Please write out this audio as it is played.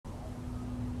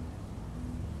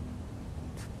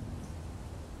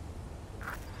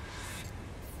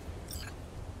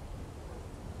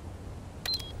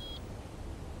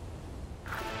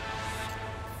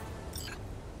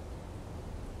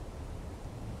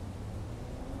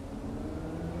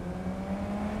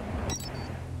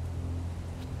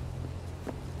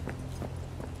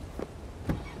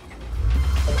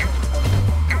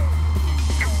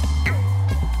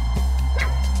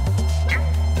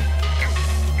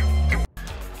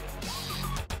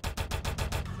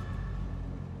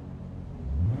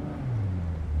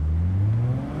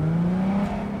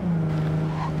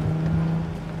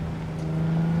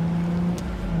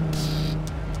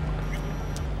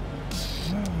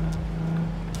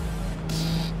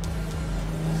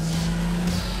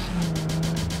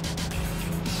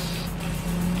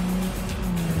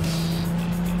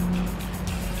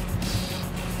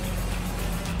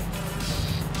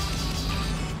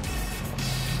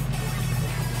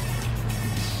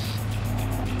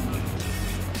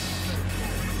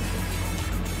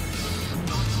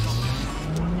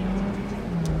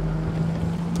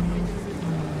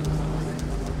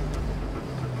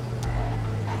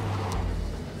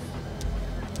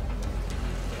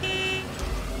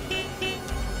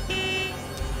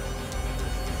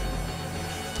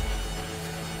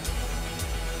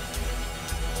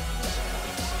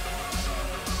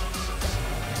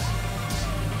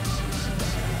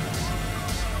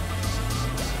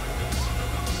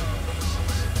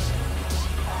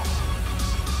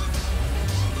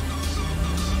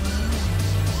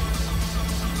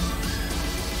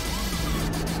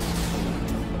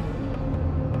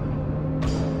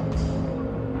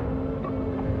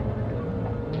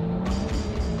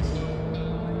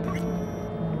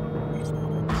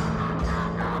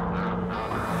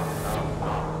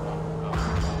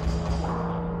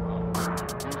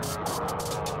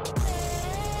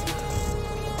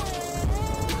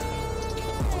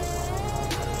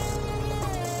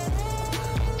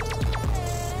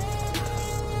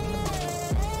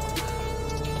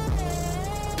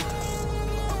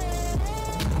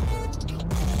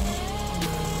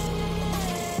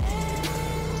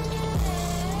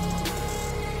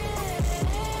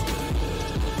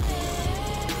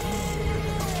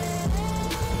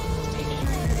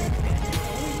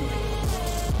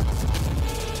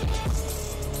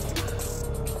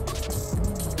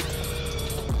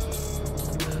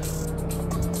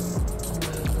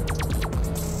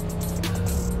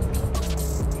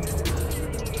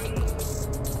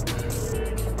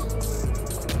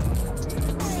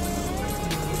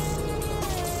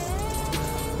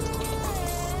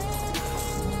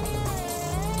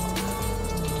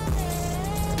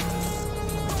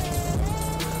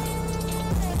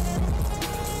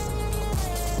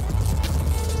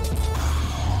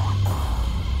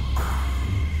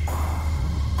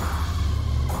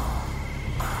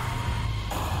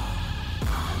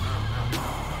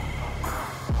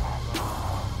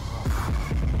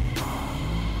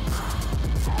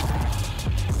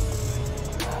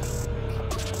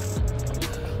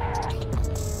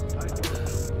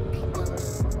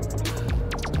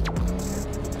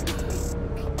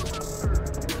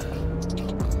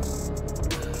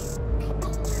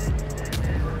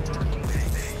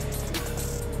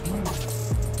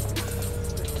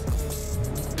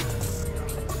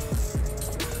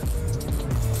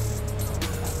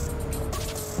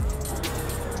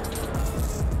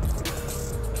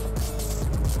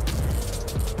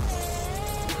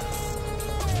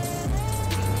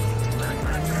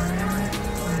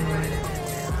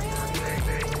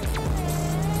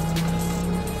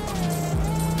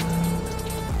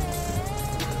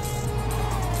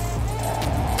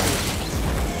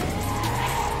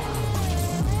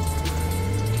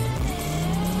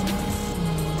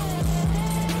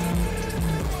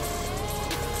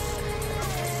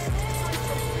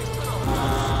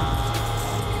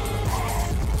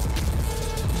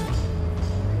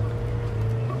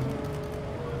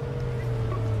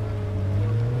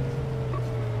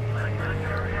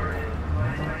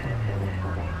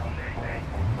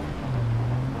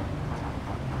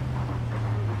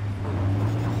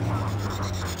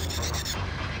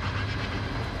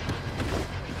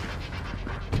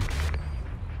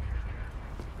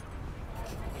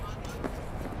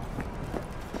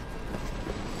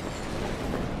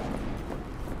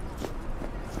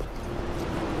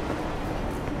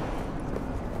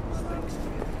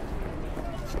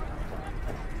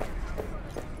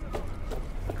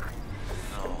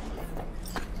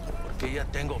ya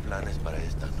tengo planes para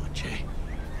esta noche.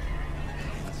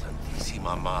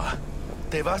 Santísima ma,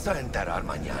 te vas a enterar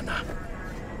mañana.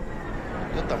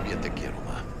 Yo también te quiero,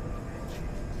 ma.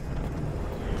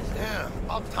 Yeah,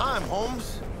 about time,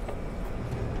 Holmes.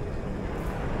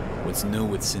 What's new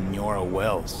with Senora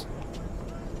Wells?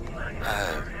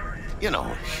 You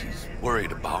know, she's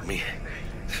worried about me.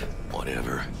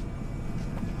 Whatever.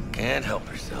 Can't help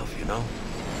herself, you know?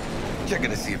 Checking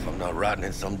to see if I'm not rotting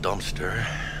in some dumpster,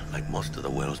 like most of the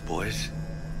Wells boys.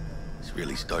 It's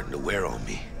really starting to wear on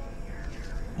me.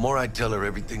 The more I tell her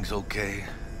everything's okay,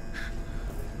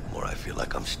 the more I feel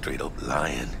like I'm straight up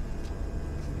lying.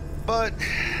 But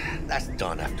that's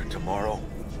done after tomorrow.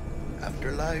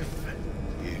 Afterlife,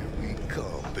 here we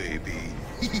come, baby.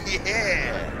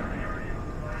 Yeah!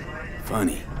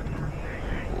 Funny.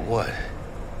 What?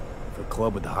 For a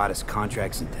club with the hottest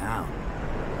contracts in town,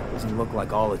 doesn't look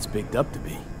like all it's bigged up to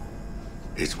be.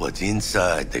 It's what's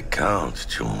inside that counts,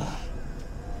 Chum.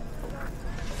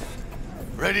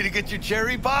 Ready to get your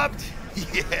cherry popped?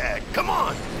 Yeah, come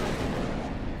on!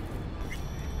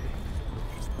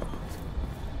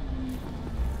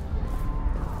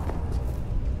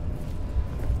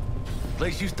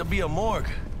 Place used to be a morgue.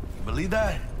 You believe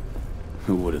that?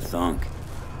 Who would have thunk?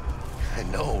 I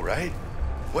know, right?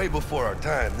 Way before our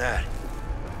time, that.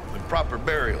 When proper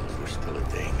burials were still a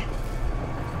thing.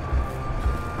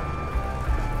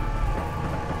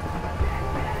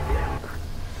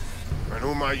 And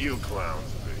who might you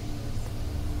clowns be?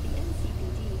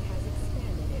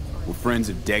 We're friends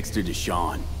of Dexter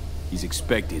Deshawn. He's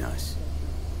expecting us.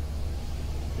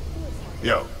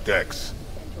 Yo, Dex.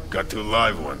 Got two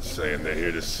live ones saying they're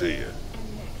here to see you.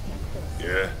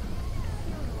 Yeah?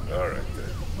 Alright then.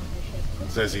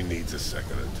 Says he needs a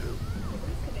second or two.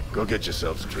 Go get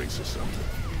yourselves drinks or something.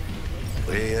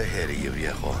 Way ahead of you,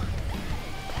 viejo.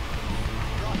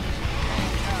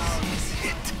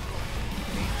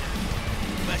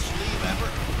 Best leave ever.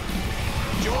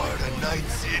 Jordan, Night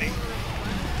City.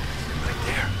 Right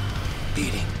there.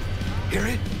 Beating. Hear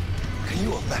it? Can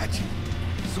you imagine?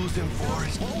 Susan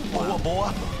Forrest, Boa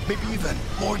Boa, maybe even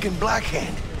Morgan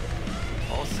Blackhand.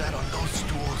 All sat on those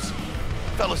stools.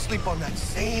 Fell asleep on that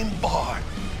same bar.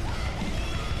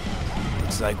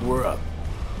 Looks like we're up.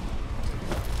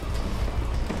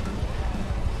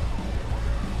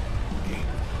 Hey,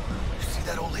 you see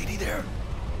that old lady there?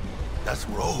 That's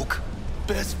Rogue.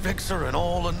 Best fixer in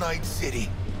all of Night City.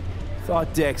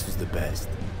 Thought Dex was the best.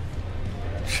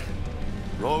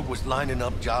 Rogue was lining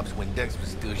up jobs when Dex was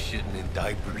still shitting in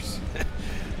diapers.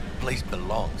 Place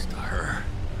belongs to her.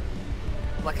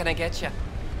 What can I get you?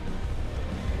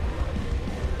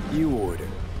 You order.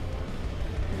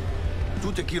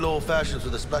 2 tequila old fashions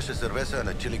with a splash of cerveza and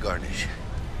a chili garnish.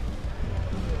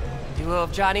 Duo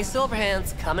of Johnny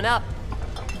Silverhands coming up.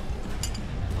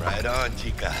 Right on,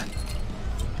 chica.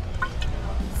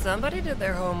 Somebody did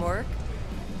their homework.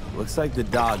 Looks like the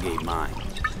dog ate mine.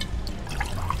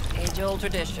 Age-old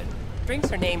tradition.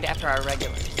 Drinks are named after our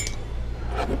regulars.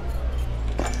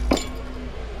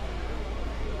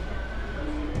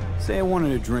 Say I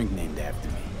wanted a drink named after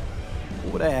me.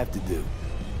 What would I have to do?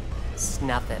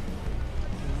 Snuff it.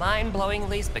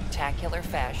 Mind-blowingly spectacular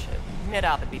fashion.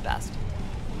 Mid-op would be best.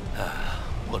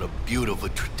 What a beautiful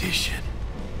tradition.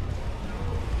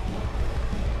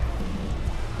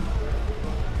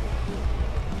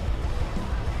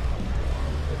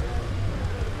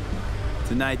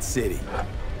 To Night City.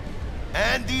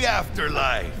 And the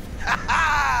afterlife. Ha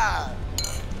ha!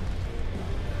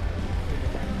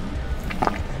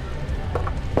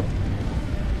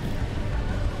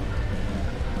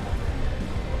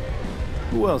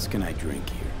 Who else can I drink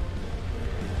here?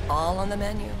 All on the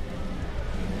menu.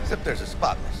 Except there's a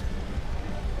spot missing.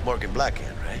 Morgan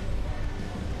Blackhand, right?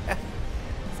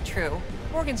 It's true.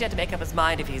 Morgan's yet to make up his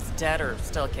mind if he's dead or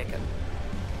still kicking.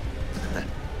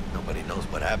 Nobody knows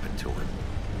what happened to him.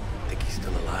 Think he's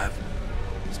still alive?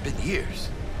 It's been years.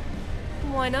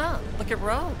 Why not? Look at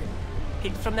Rogue.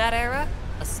 Peaked from that era,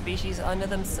 a species unto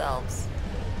themselves.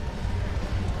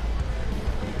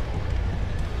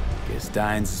 Guess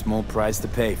dying's a small price to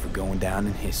pay for going down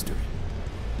in history.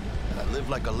 I live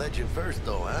like a legend first,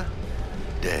 though, huh?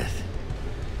 Death.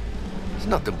 It's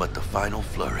nothing but the final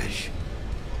flourish.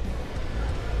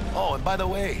 Oh, and by the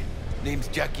way, name's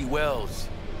Jackie Wells.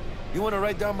 You want to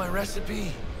write down my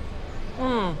recipe?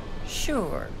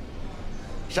 Sure.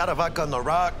 Shot of vodka on the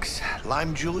rocks,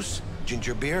 lime juice,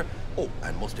 ginger beer. Oh,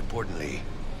 and most importantly,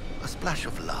 a splash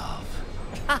of love.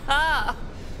 Haha!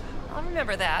 I'll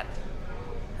remember that.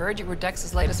 Heard you were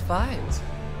Dex's latest finds.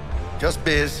 Just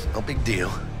biz, no big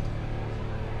deal.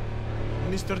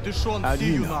 Mr. Deshawn, How do see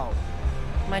you you know? now.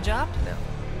 My job to know.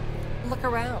 Look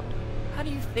around. How do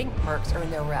you think mercs earn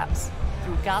their reps?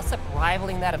 Through gossip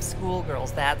rivaling that of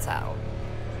schoolgirls, that's how.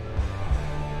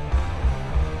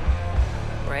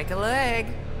 Break a leg.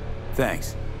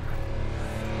 Thanks.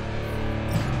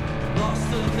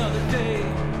 Lost another day.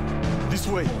 This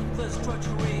way. Less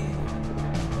drudgery.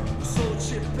 Soul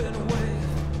chipping away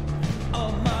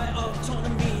on my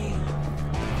autonomy.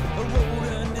 A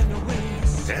rodent in the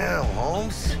race. Damn,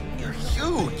 Holmes. You're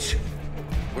huge.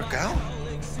 Work out?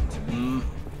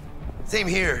 Same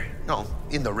here. No,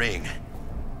 in the ring.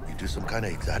 You do some kind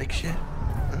of exotic shit?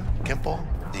 Huh? Kempo?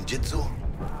 Ninjutsu?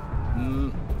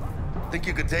 Think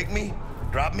you could take me?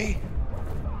 Drop me?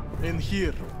 In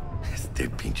here. Este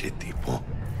pinche tipo.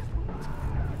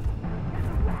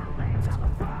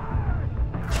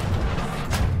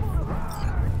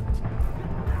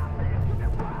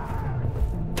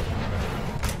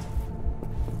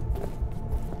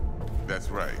 That's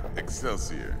right,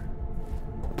 Excelsior.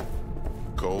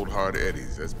 Cold hard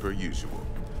eddies as per usual.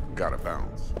 Gotta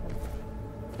bounce.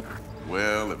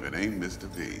 Well, if it ain't Mr.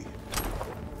 V.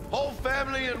 Whole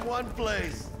family in one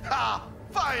place. Ha!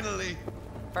 Finally!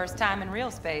 First time in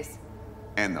real space.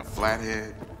 And the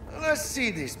flathead? Let's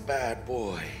see this bad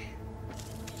boy.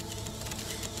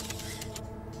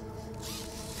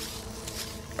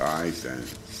 Alright then.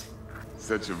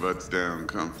 Set your butts down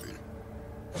comfy.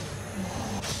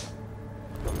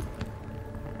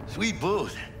 Sweet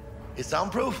booth. It's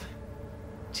soundproof?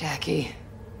 Jackie.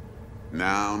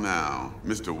 Now,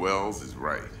 Mr. Wells is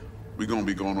right. We're gonna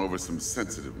be going over some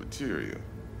sensitive material.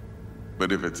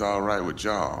 But if it's all right with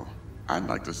y'all, I'd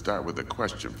like to start with a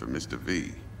question for Mr.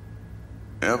 V.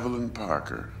 Evelyn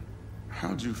Parker,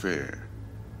 how'd you fare?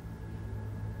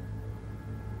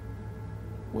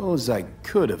 Well as I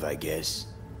could have, I guess.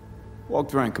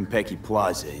 Walked around Konpeki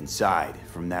Plaza inside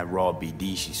from that raw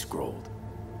BD she scrolled.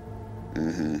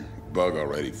 Bug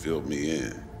already filled me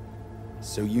in.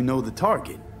 So you know the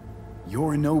target.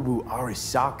 Yorinobu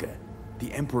Arasaka,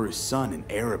 the Emperor's son and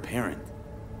heir apparent.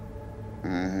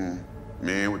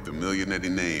 Man with the millionaire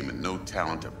name and no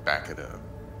talent to back it up.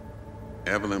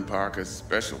 Evelyn Parker's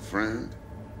special friend?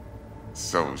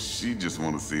 So she just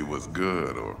want to see what's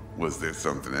good, or was there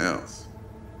something else?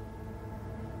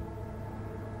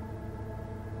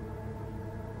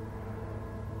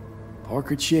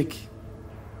 Parker chick?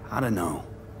 I don't know.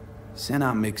 Sent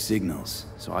out mixed signals,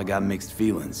 so I got mixed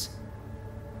feelings.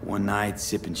 One night,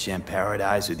 sipping Champ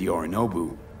Paradise with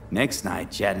Yorinobu. Next night,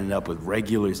 chatting it up with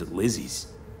regulars at Lizzie's.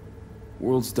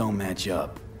 Worlds don't match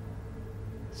up.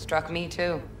 Struck me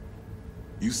too.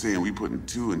 You saying we putting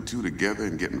 2 and 2 together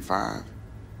and getting 5?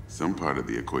 Some part of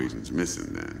the equation's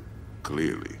missing then,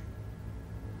 clearly.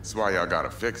 That's why y'all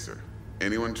gotta fix her.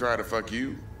 Anyone try to fuck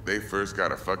you, they first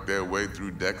gotta fuck their way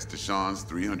through Dex to Sean's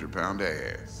 300-pound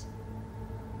ass.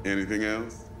 Anything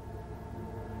else?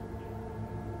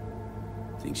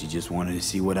 Think she just wanted to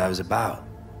see what I was about.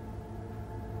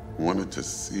 Wanted to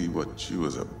see what you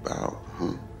was about,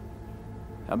 huh?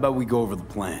 How about we go over the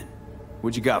plan?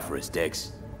 What you got for us,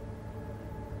 Dex?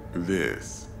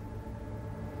 This.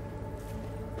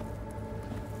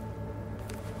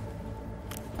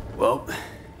 Well,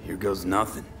 here goes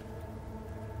nothing.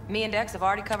 Me and Dex have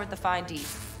already covered the fine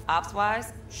deeds.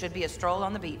 Ops-wise, should be a stroll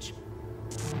on the beach.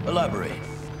 Elaborate.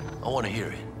 I want to hear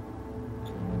it.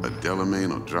 A Delamain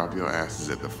will drop your asses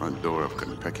at the front door of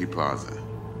Konpeki Plaza.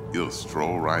 You'll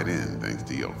stroll right in thanks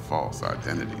to your false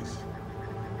identities.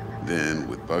 Then,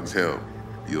 with Bug's help,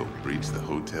 you'll breach the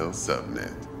hotel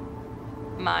subnet.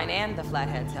 Mine and the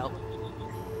Flathead's help.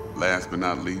 Last but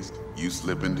not least, you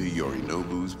slip into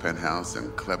Yorinobu's penthouse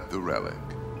and clep the relic.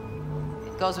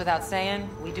 Goes without saying,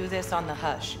 we do this on the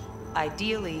hush.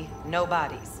 Ideally, no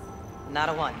bodies. Not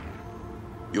a one.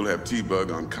 You'll have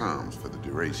T-Bug on comms for the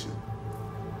duration.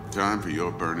 Time for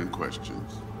your burning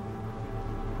questions.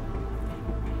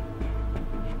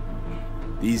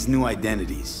 These new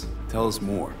identities. Tell us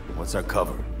more. What's our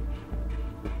cover?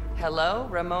 Hello,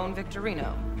 Ramon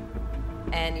Victorino.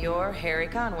 And you're Harry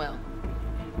Conwell.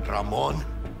 Ramon?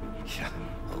 Yeah,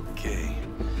 okay.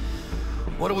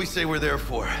 What do we say we're there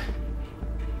for?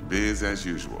 Biz as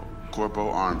usual. Corpo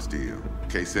arms deal. In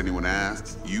case anyone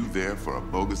asks, you there for a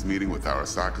bogus meeting with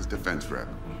Arasaka's defense rep,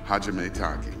 Hajime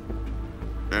Taki.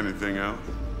 Anything else?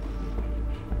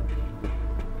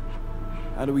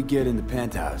 How do we get in the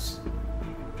penthouse?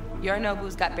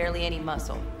 Yorinobu's got barely any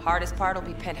muscle. Hardest part will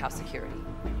be penthouse security.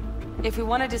 If we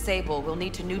want to disable, we'll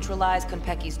need to neutralize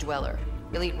Konpeki's dweller.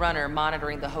 Elite runner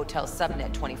monitoring the hotel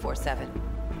subnet 24/7.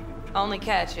 Only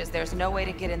catch is there's no way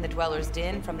to get in the dweller's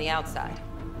den from the outside.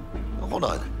 Hold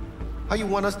on. How you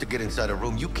want us to get inside a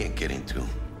room you can't get into?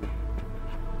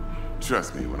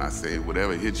 Trust me when I say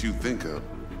whatever hit you think of,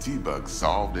 T-Bug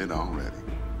solved it already.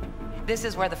 This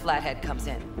is where the Flathead comes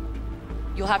in.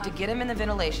 You'll have to get him in the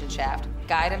ventilation shaft,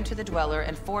 guide him to the Dweller,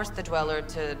 and force the Dweller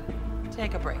to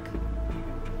take a break.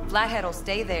 Flathead will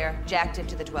stay there, jacked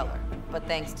into the Dweller. But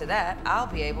thanks to that, I'll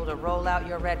be able to roll out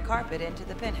your red carpet into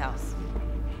the penthouse.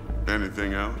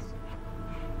 Anything else?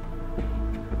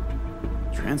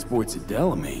 Transport to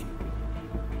Delamain.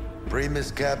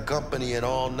 Primus Cab Company in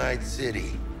All Night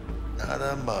City. Not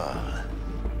a mile.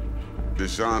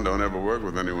 Deshaun don't ever work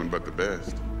with anyone but the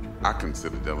best. I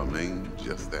consider Delamain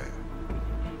just that.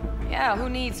 Yeah, who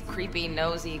needs creepy,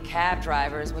 nosy cab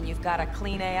drivers when you've got a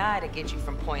clean AI to get you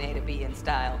from point A to B in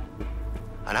style?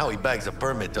 And how he bags a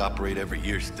permit to operate every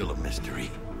year is still a mystery.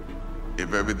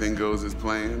 If everything goes as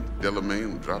planned,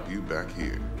 Delamain will drop you back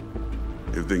here.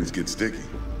 If things get sticky,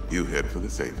 you head for the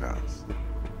safe house.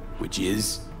 Which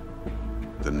is?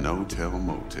 The no-tell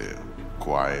motel.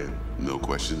 Quiet, no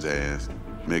questions asked.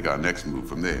 Make our next move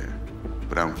from there.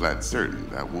 But I'm flat certain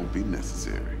that won't be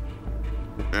necessary.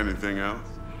 Anything else?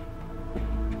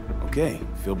 Okay,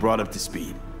 feel brought up to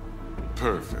speed.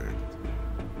 Perfect.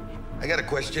 I got a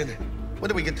question. When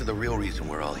do we get to the real reason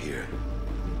we're all here?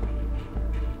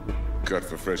 Cut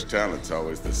for fresh talent's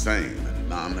always the same and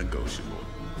non-negotiable.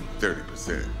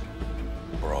 30%.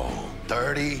 Bro,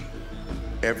 30?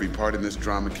 Every part in this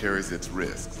drama carries its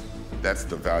risks. That's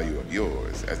the value of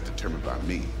yours, as determined by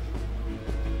me.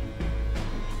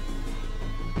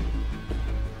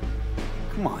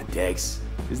 Come on, Dex.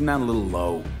 Isn't that a little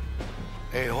low?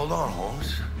 Hey, hold on,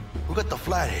 Holmes. Who got the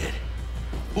Flathead?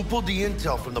 Who pulled the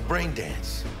intel from the brain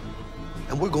dance?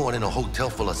 And we're going in a hotel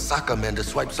full of soccer men to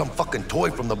swipe some fucking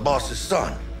toy from the boss's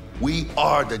son. We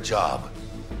are the job.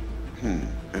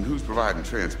 And who's providing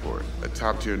transport? A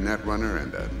top-tier netrunner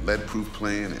and a lead-proof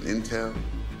plan and intel?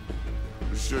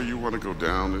 You sure you want to go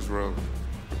down this road?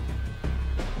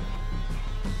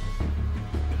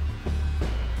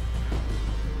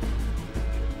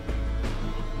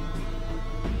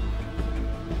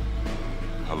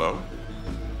 Hello?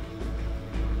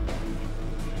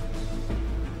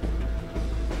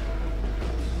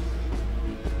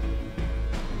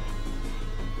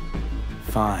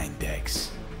 Fine,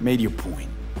 Dex. Made your point.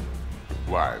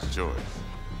 Wise choice.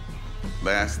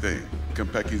 Last thing,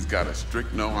 Konpeki's got a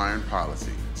strict no-iron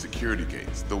policy. Security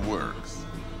gates, the works.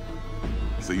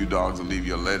 So you dogs will leave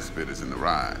your lead spitters in the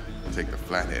ride. Take the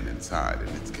Flathead inside in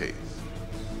its case.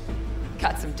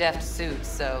 Got some deft suits,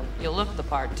 so you'll look the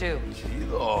part too.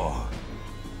 Chido.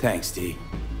 Thanks, T.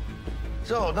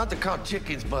 So, not to count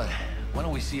chickens, but why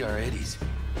don't we see our Eddies?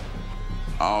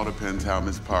 All depends how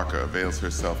Miss Parker avails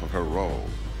herself of her role.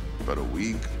 But a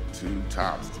week, 2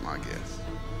 tops is my guess.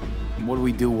 And what do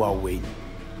we do while waiting?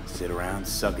 Sit around,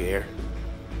 suck air?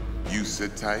 You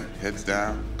sit tight, heads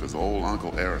down, because old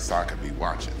Uncle Arasaka be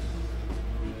watching.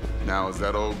 Now, as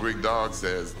that old Greek dog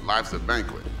says, life's a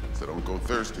banquet, so don't go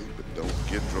thirsty, but don't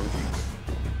get drunk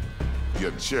either.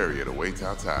 Your chariot awaits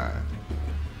outside.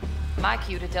 My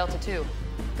cue to Delta 2.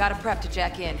 Gotta prep to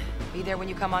jack in. Be there when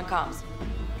you come on comms.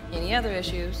 Any other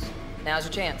issues? Now's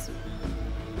your chance.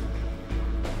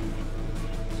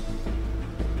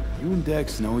 You and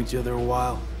Dex know each other a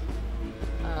while?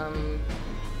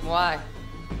 Why?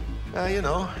 You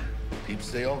know, people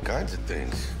say all kinds of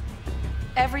things.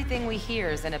 Everything we hear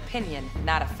is an opinion,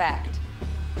 not a fact.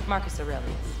 Marcus Aurelius,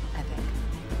 I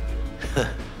think.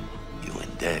 You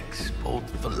and Dex, both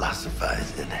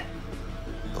philosophizing.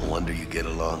 No wonder you get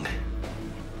along.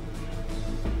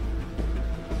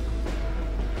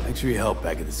 Thanks for your help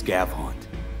back at the scav hunt.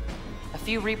 A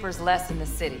few Reapers less in the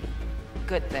city.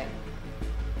 Good thing.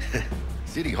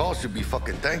 City Hall should be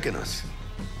fucking thanking us.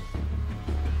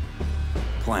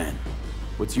 Plan.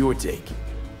 What's your take?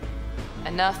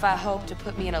 Enough, I hope, to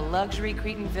put me in a luxury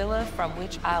Cretan villa from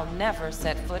which I'll never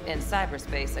set foot in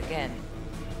cyberspace again.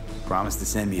 Promise to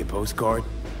send me a postcard?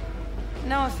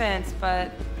 No offense,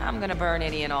 but I'm gonna burn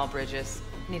any and all bridges.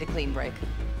 Need a clean break.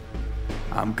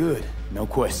 I'm good. No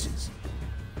questions.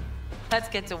 Let's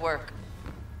get to work.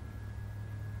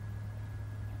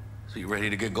 So you ready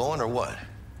to get going or what?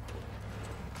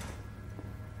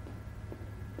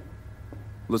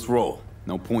 Let's roll.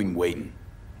 No point in waiting.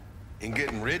 In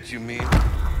getting rich, you mean?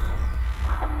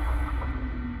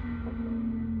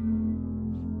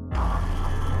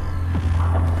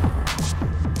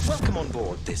 Welcome on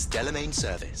board this Delamain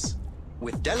service.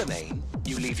 With Delamain,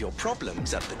 you leave your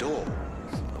problems at the door.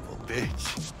 Son of a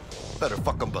bitch. Better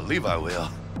fucking believe I will.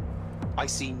 I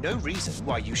see no reason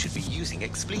why you should be using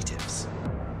expletives.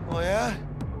 Oh, yeah?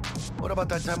 What about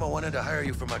that time I wanted to hire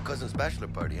you for my cousin's bachelor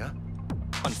party, huh?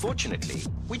 Unfortunately,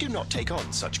 we do not take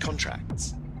on such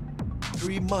contracts.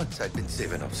 3 months I've been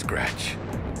saving up scratch.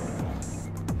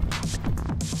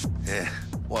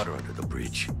 water under the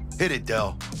bridge. Hit it,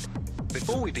 Del.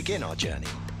 Before we begin our journey,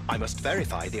 I must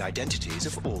verify the identities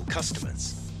of all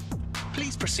customers.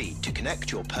 Please proceed to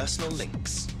connect your personal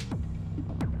links.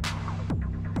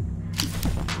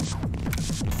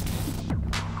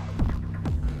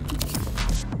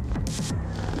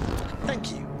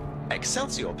 Thank you.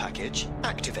 Excelsior package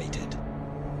activated.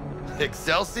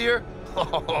 Excelsior?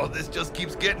 Oh, this just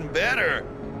keeps getting better.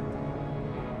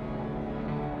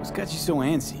 What's got you so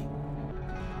antsy?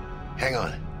 Hang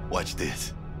on. Watch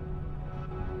this.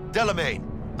 Delamain,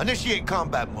 initiate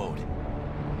combat mode.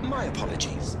 My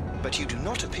apologies, but you do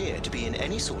not appear to be in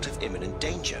any sort of imminent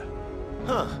danger.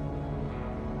 Huh.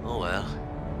 Oh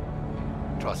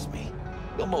well. Trust me,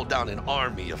 we'll mow down an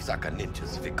army of Saka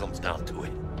ninjas if it comes down to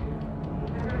it.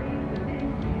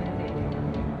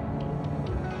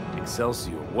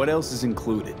 Excelsior, what else is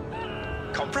included?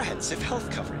 Comprehensive health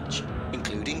coverage,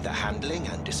 including the handling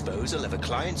and disposal of a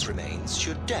client's remains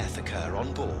should death occur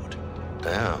on board.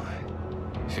 Damn.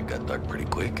 Shit got dark pretty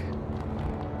quick.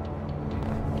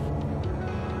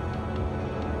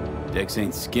 Dex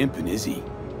ain't skimping, is he?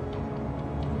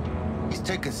 He's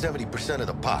taking 70% of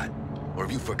the pot. Or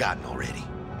have you forgotten already?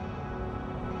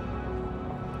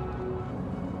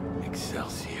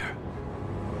 Excelsior.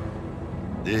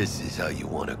 This is how you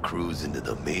want to cruise into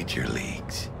the major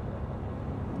leagues.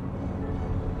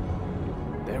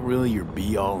 That really your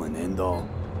be-all and end-all?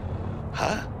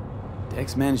 Huh?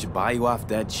 Dex managed to buy you off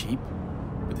that cheap?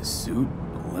 With a suit,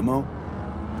 a limo?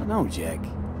 I don't know, Jack.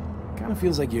 Kinda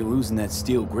feels like you're losing that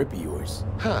steel grip of yours.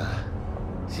 Huh.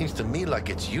 Seems to me like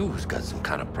it's you who's got some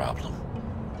kind of problem.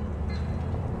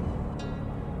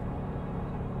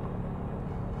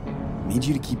 Need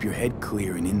you to keep your head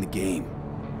clear and in the game.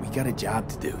 We got a job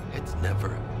to do. It's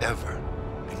never, ever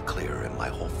been clearer in my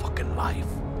whole fucking life.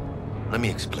 Let me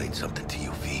explain something to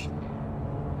you, V.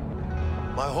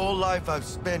 My whole life I've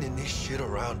spent in this shit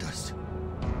around us.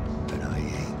 And I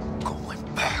ain't going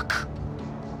back.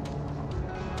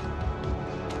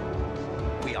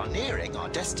 We are nearing our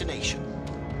destination.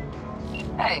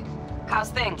 Hey, how's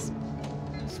things?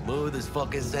 Smooth as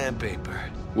fucking sandpaper.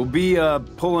 We'll be,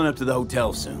 pulling up to the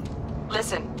hotel soon.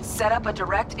 Listen, set up a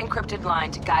direct encrypted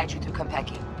line to guide you through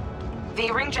Konpeki.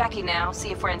 V, ring Jackie now, see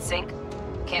if we're in sync.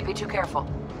 Can't be too careful.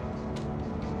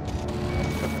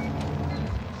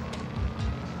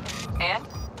 And?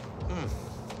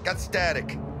 Got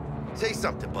static. Say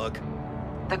something, Bug.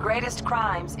 The greatest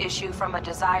crimes issue from a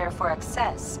desire for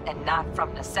excess and not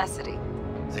from necessity.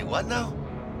 Say what now?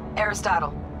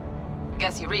 Aristotle.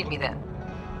 Guess you read me then.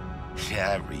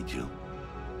 Yeah, I read you.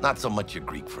 Not so much your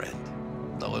Greek friend.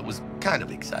 Though it was kind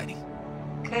of exciting.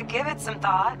 Could give it some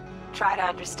thought. Try to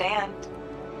understand.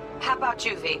 How about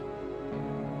you, V?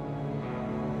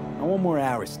 I want more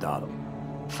Aristotle.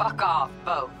 Fuck off,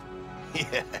 both.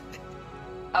 Yeah.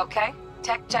 Okay,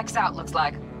 tech checks out, looks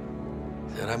like.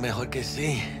 Será mejor que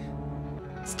sí.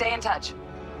 Stay in touch.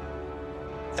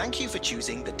 Thank you for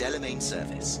choosing the Delamain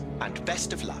service, and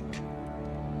best of luck.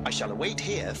 I shall await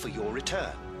here for your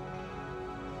return.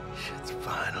 Shit's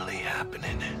finally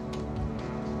happening.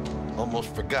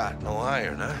 Almost forgot, no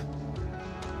iron, huh?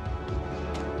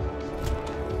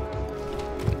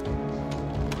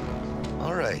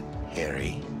 All right,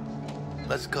 Harry.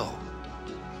 Let's go.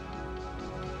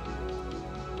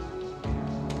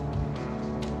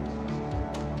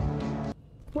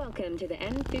 Welcome to the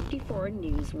M54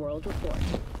 News World Report.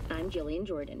 I'm Jillian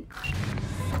Jordan.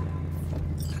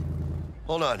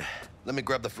 Hold on. Let me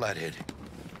grab the flathead.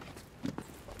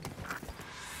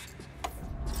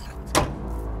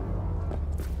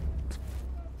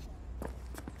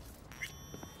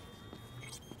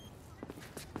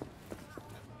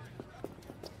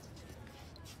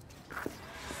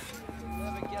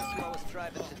 Never guess who I was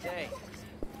driving today.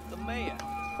 The mayor.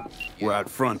 We're out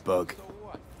front, Bug.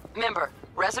 Member,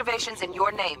 reservations in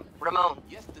your name, Ramon.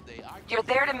 You're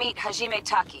there to meet Hajime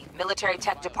Taki, military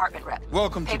tech department rep.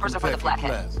 Welcome Papers to are for the Konpeki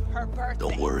flathead. Plaza. Her birthday.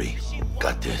 Don't worry.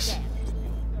 Got this.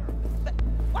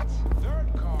 What?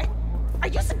 Are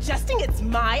you suggesting it's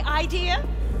my idea?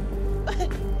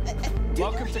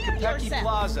 Welcome to Konpeki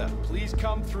Plaza. Please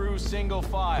come through single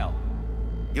file.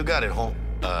 You got it, home.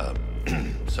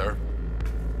 Sir?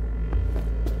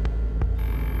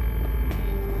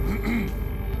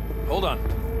 Hold on.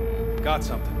 Got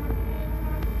something.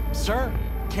 Sir,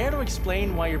 care to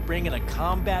explain why you're bringing a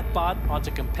combat bot onto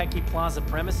Konpeki Plaza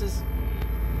premises?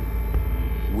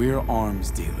 We're arms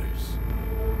dealers.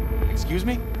 Excuse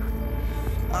me?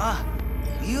 Ah,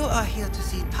 you are here to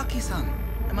see Taki-san.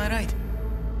 Am I right?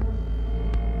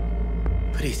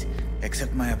 Please,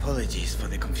 accept my apologies for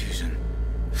the confusion.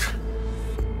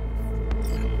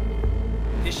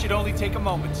 This should only take a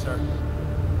moment, sir.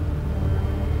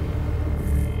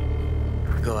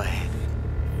 Go ahead.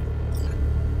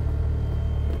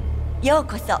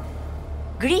 Yokoso.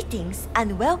 Greetings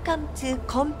and welcome to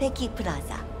Konpeki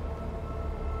Plaza.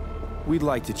 We'd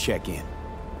like to check in.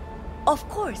 Of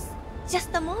course. Just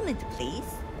a moment, please.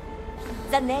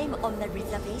 The name on the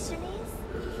reservation is?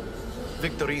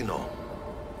 Victorino.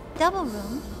 Double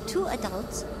room, 2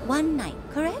 adults, 1 night,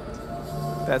 correct?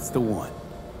 That's the one.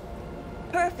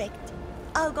 Perfect.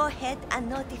 I'll go ahead and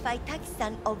notify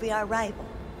Taki-san of your arrival.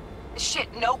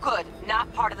 Shit, no good.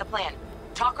 Not part of the plan.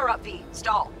 Talk her up, V.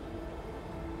 Stall.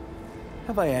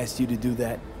 Have I asked you to do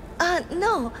that?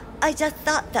 No. I just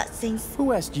thought that since...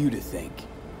 Who asked you to think?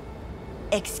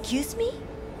 Excuse me?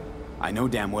 I know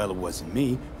damn well it wasn't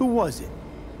me. Who was it?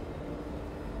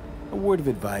 A word of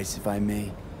advice, if I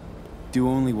may. Do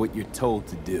only what you're told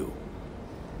to do.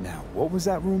 Now, what was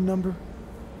that room number?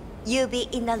 You'll be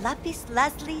in the Lapis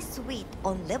Lazuli suite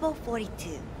on level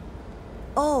 42.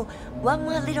 Oh, one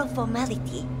more little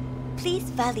formality. Please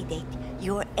validate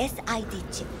your SID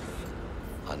chip.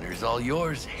 Honor's all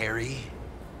yours, Harry.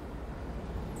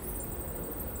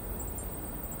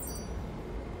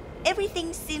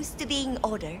 Everything seems to be in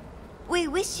order. We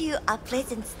wish you a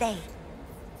pleasant stay.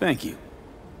 Thank you.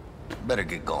 Better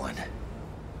get going.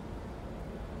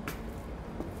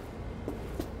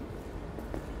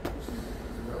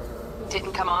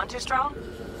 Didn't come on too strong?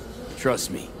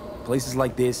 Trust me, places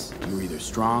like this, you're either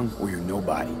strong or you're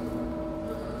nobody.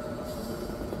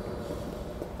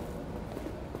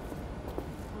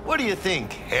 What do you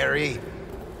think, Harry?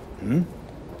 Hmm?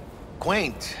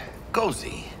 Quaint,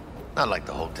 cozy. Not like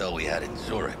the hotel we had in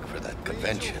Zurich for that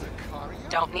convention.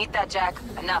 Don't need that, Jack.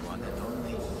 Enough.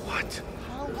 What?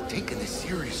 I'm taking this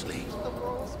seriously. The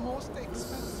world's most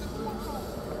expensive mall.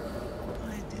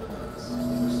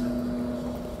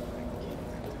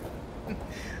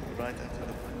 Right after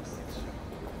the final six show.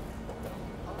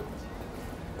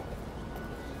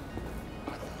 I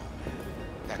don't know,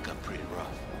 man. That got pretty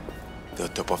rough. The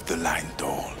top-of-the-line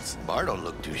dolls. Bar don't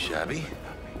look too shabby.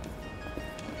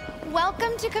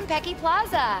 Welcome to Konpeki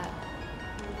Plaza.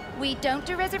 We don't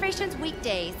do reservations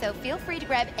weekdays, so feel free to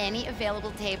grab any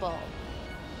available table.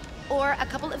 Or a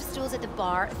couple of stools at the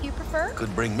bar if you prefer.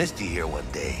 Could bring Misty here one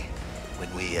day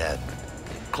when we,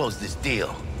 close this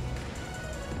deal.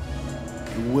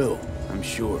 You will, I'm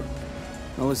sure.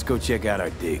 Now let's go check out our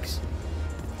digs.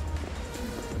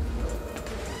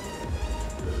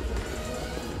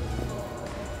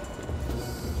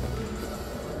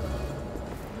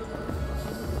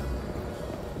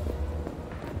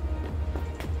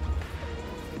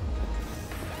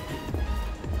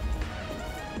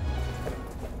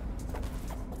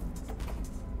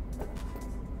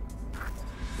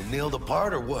 We nailed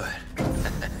apart or what?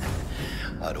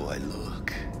 How do I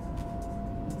look?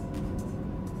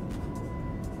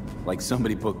 Like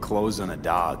somebody put clothes on a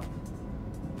dog.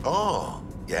 Oh,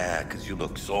 yeah, 'cause you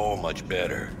look so much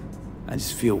better. I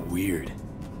just feel weird.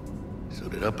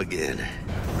 Suit it up again.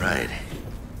 Right.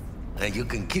 Now you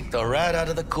can kick the rat out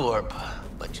of the corp,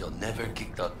 but you'll never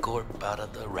kick the corp out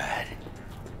of the rat.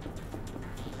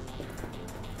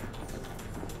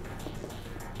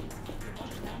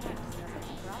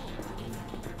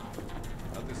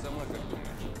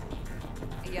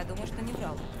 Я думаю, что не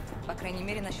врал. По крайней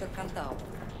мере, насчет Кантау.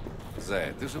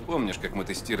 Зая, ты же помнишь, как мы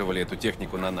тестировали эту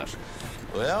технику на наших?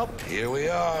 Well, here we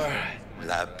are.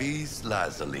 Lapis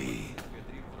Lazuli.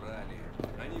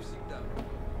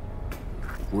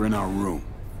 We're in our room.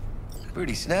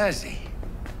 Pretty snazzy.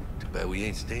 Too bad we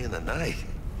ain't staying the night.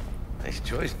 Nice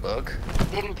choice, Bug.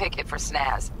 Didn't pick it for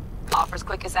snaz. Offers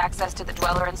quickest access to the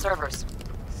Dweller and servers.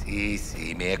 Sí,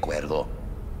 me acuerdo.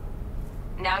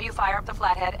 Now you fire up the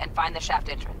flathead and find the shaft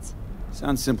entrance.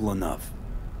 Sounds simple enough.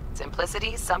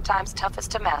 Simplicity, sometimes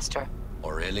toughest to master.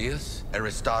 Aurelius?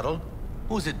 Aristotle?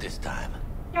 Who's it this time?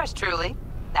 Yours truly.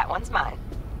 That one's mine.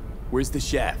 Where's the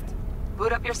shaft?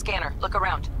 Boot up your scanner. Look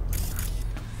around.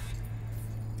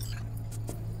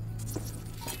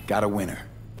 Got a winner.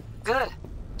 Good.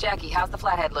 Jackie, how's the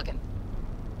flathead looking?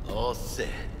 All set.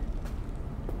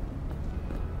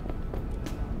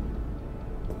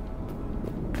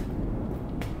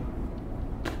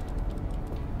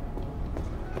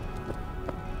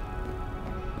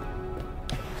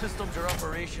 Systems are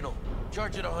operational.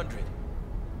 Charge at 100.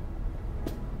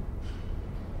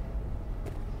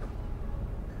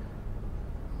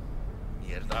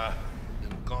 Mierda.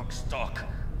 Them gonks stuck.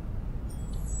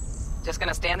 Just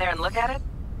gonna stand there and look at it?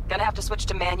 Gonna have to switch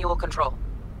to manual control.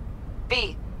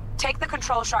 B, take the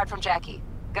control shard from Jackie.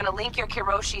 Gonna link your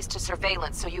Kiroshis to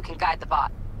surveillance so you can guide the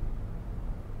bot.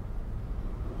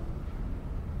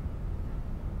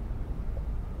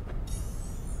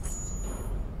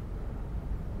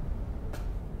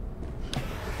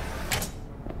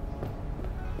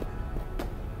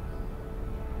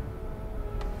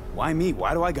 Why me?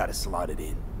 Why do I gotta slot it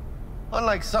in?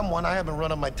 Unlike someone, I haven't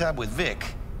run on my tab with Vic.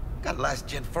 Got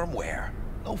last-gen firmware.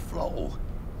 No flow.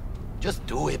 Just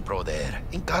do it, brother.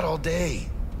 Ain't got all day.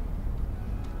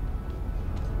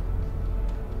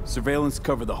 Surveillance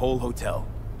cover the whole hotel.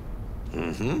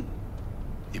 Mm-hmm.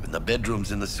 Even the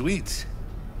bedrooms and the suites.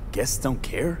 Guests don't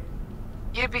care?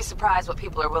 You'd be surprised what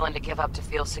people are willing to give up to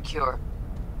feel secure.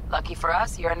 Lucky for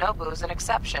us, Yorinobu's an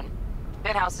exception.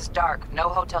 Penthouse is dark, no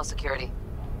hotel security.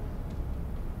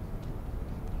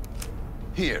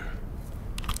 Here.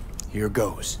 Here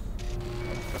goes.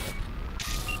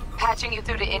 Patching you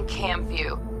through to in-cam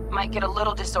view. Might get a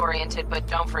little disoriented, but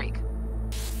don't freak.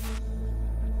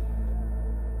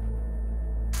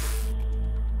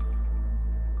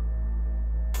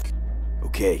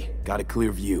 Okay, got a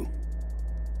clear view.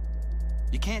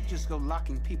 You can't just go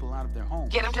locking people out of their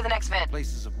homes. Get them to the next vent.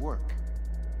 Places of work.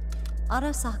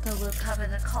 Arasaka will cover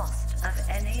the cost of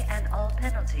any and all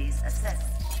penalties assessed.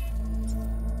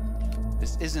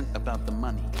 This isn't about the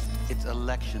money. It's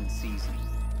election season.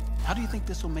 How do you think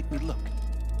this will make me look?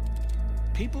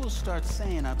 People will start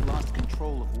saying I've lost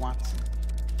control of Watson.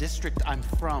 District I'm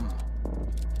from.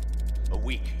 A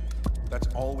week. That's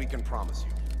all we can promise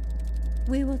you.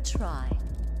 We will try.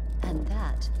 And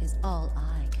that is all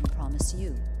I can promise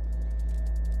you.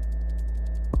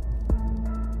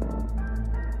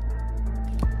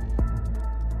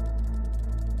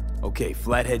 Okay,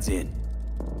 Flathead's in.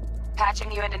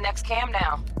 Patching you into next cam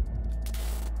now.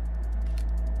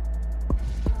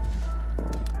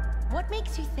 What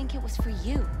makes you think it was for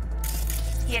you?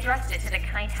 He addressed it to the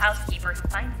kind housekeeper who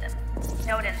finds him.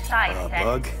 Note inside said...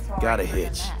 Bug? Got a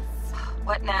hitch.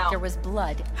 What now? There was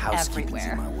blood Housekeeping's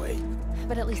everywhere. in my way.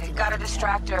 But at least he Got a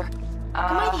distractor.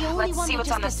 Am I the only Let's one see who what's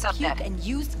just on the gets cute subnet. and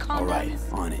used condoms? All right,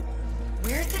 on it.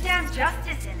 Where's the damn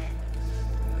justice in it?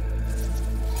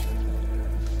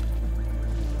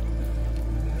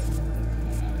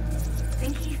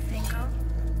 Think he's single?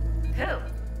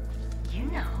 Who? You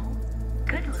know.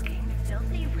 Good-looking,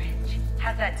 filthy rich.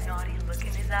 Has that naughty look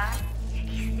in his eye.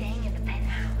 He's staying in the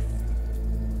penthouse.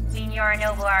 Mean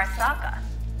Yorinobu Arasaka.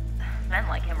 Men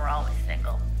like him are always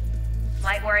single.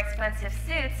 Might wear expensive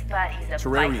suits, but he's a biker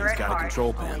Terrarium's at got a heart.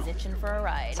 control panel. Always itching for a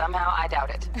ride. Somehow, I doubt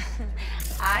it.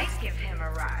 I'd give him a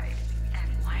ride.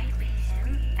 And wipe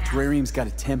him out. Terrarium's got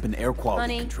a temp and air quality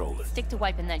Honey, controller. stick to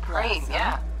wiping that glass. Cream, huh?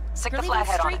 yeah. Sick You're the leaving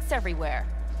flathead on it. streaks everywhere.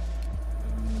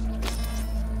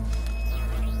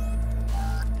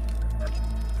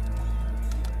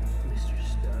 Mr.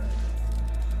 Stud.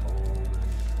 Old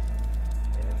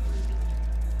and every.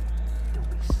 Don't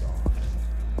be soft.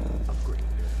 Upgrade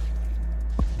her.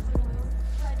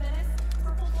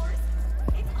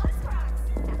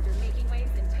 After making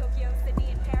waves in Tokyo,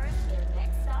 Sydney, and Paris, their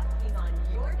next stop is on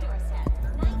your doorstep.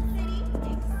 Night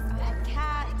City,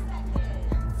 Cat,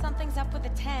 something's up with the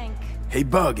tank. Hey,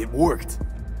 Bug, it worked.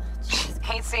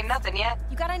 Ain't seen nothing yet.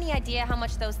 You got any idea how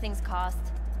much those things cost?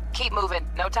 Keep moving.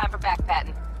 No time for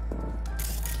backpatting.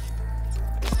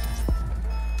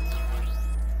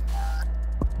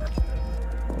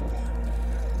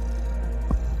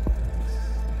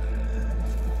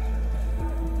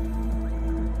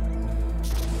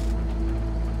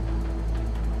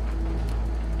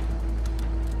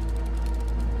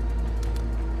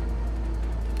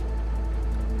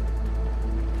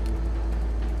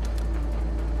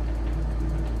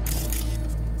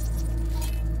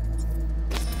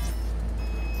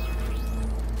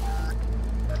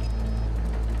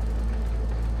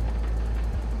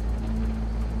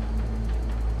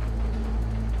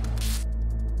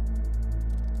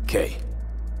 Okay.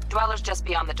 Dweller's just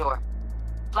beyond the door.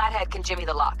 Flathead can jimmy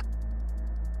the lock.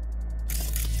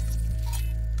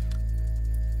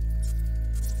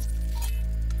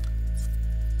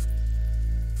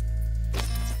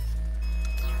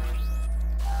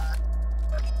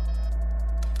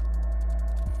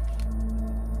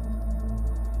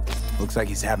 Looks like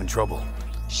he's having trouble.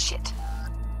 Shit.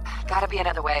 Gotta be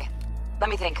another way. Let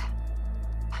me think.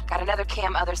 Got another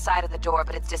cam other side of the door,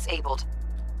 but it's disabled.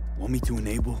 Want me to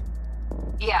enable?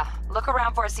 Yeah, look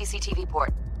around for a CCTV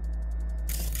port.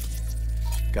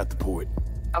 Got the port.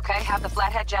 Okay, have the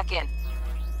flathead jack in.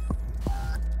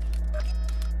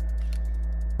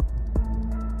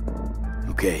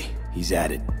 Okay, he's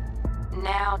at it.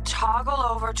 Now toggle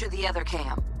over to the other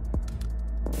cam.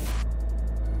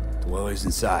 Dweller's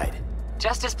inside.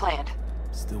 Just as planned.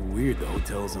 Still weird the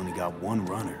hotel's only got one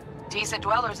runner. Decent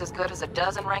Dweller's as good as a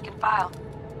dozen rank and file.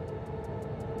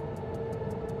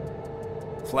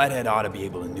 Flathead ought to be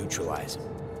able to neutralize him.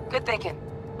 Good thinking.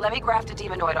 Let me graft a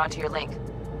demonoid onto your link.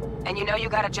 And you know you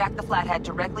gotta jack the flathead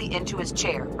directly into his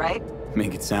chair, right?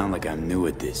 Make it sound like I'm new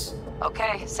at this.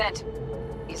 Okay, sent.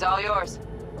 He's all yours.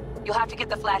 You'll have to get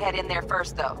the flathead in there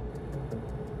first, though.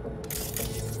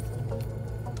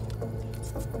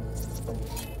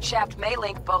 Shaft may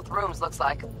link both rooms, looks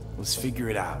like. Let's figure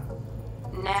it out.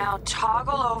 Now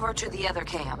toggle over to the other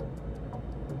cam.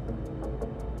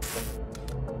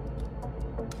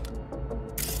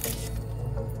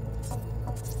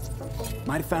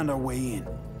 Might have found our way in.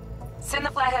 Send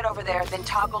the flathead over there, then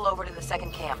toggle over to the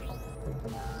second cam.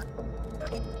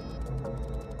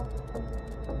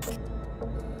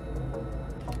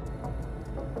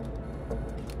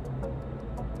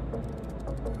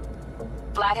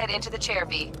 Flathead into the chair,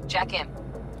 V. Jack in.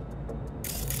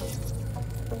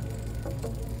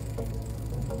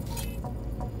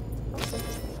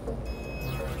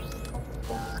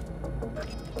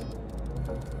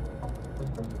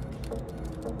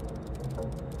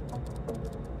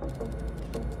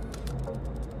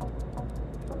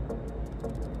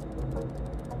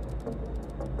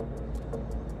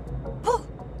 Woo!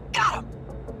 Got him!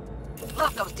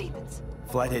 Love those demons.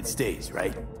 Flathead stays,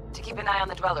 right? To keep an eye on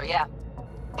the Dweller, yeah.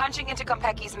 Punching into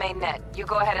Konpeki's main net. You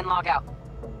go ahead and log out.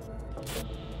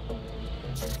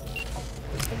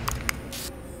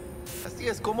 Así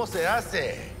es como se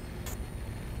hace.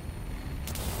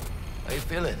 How you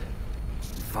feeling?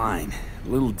 Fine. A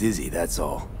little dizzy, that's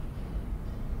all.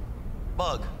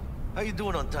 Bug, how you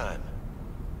doing on time?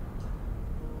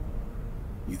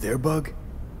 You there, Bug?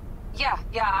 Yeah,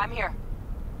 I'm here.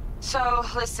 So,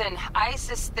 listen, ice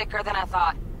is thicker than I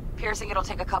thought. Piercing it'll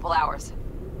take a couple hours.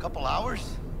 Couple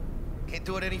hours? Can't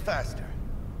do it any faster.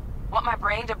 Want my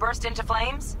brain to burst into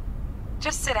flames?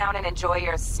 Just sit down and enjoy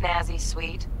your snazzy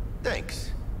sweet.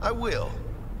 Thanks. I will.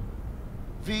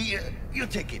 V, you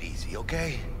take it easy,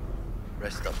 okay?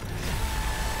 Rest up.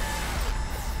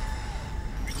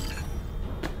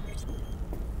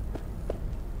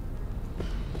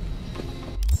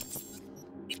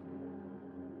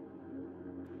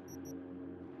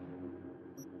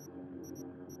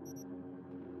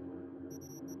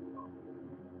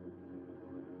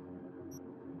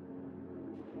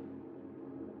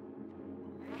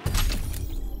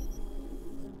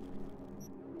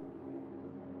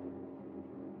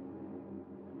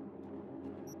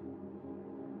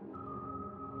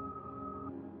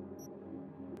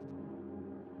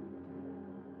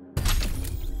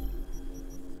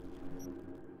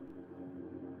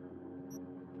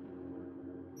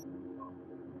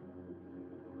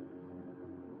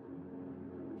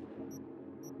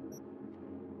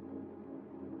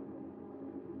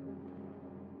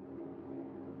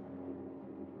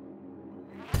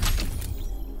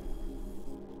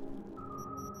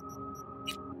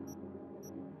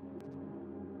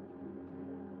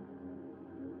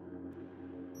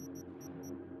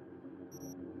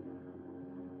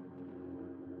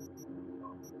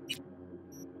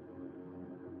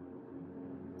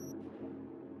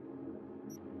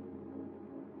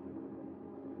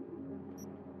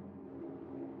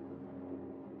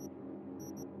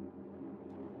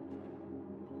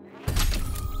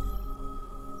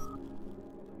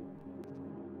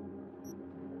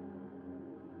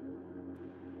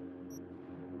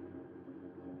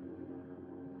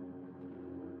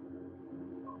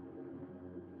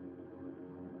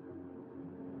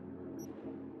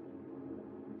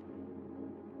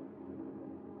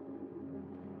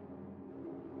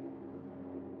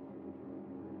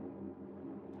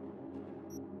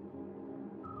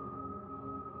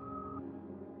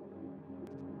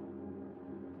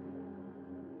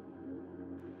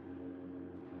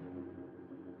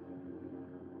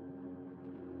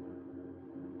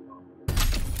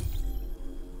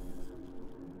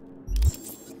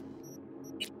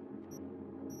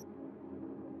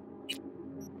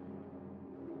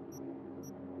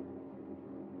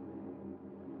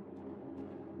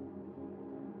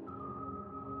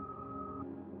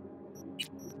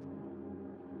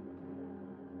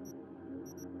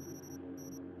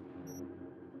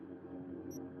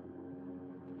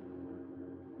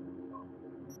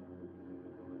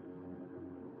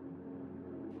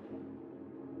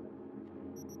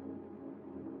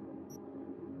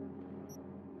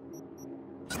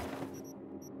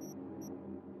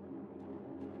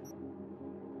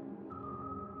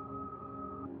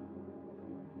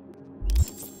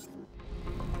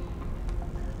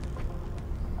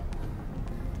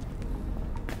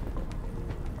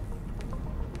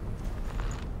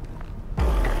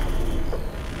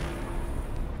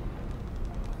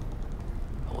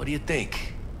 What do you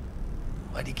think?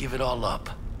 Why'd you give it all up?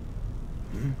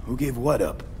 Who gave what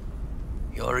up?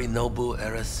 Yorinobu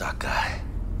Arasaka.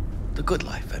 The good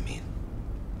life, I mean.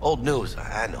 Old news,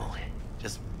 I know.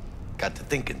 Just got to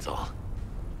thinking's all.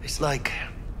 It's like...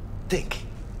 think.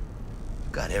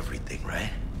 Got everything, right?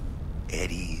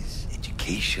 Eddies,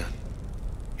 education.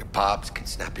 Your pops can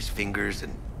snap his fingers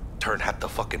and turn half the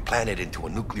fucking planet into a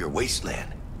nuclear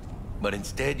wasteland. But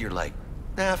instead, you're like,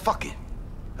 nah, fuck it.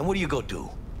 And what do you go do?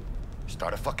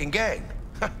 Start a fucking gang.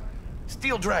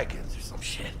 Steal dragons or some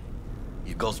shit.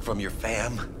 You ghost from your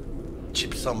fam,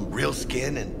 chip some real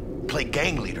skin, and play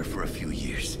gang leader for a few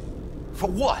years. For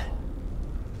what?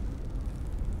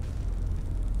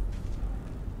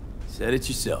 Said it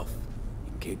yourself.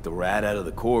 You kick the rat out of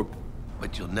the corp.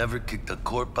 But you'll never kick the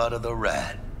corp out of the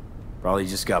rat. Probably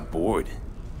just got bored.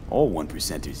 All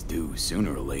 1%ers do,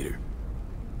 sooner or later.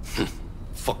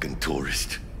 Fucking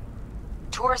tourist.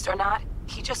 Tourist or not,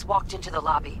 he just walked into the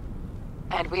lobby.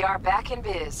 And we are back in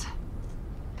biz.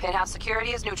 Penthouse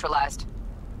security is neutralized.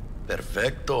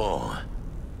 Perfecto.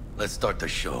 Let's start the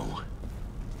show.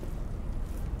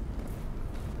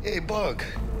 Hey, Bug.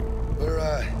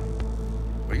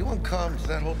 Were you on comms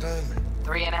that whole time?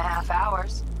 3.5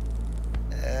 hours.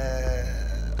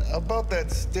 About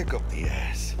that stick up the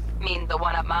ass. Mean the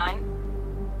one up mine?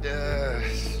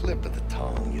 Slip of the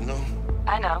tongue, you know?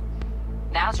 I know.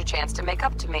 Now's your chance to make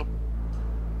up to me.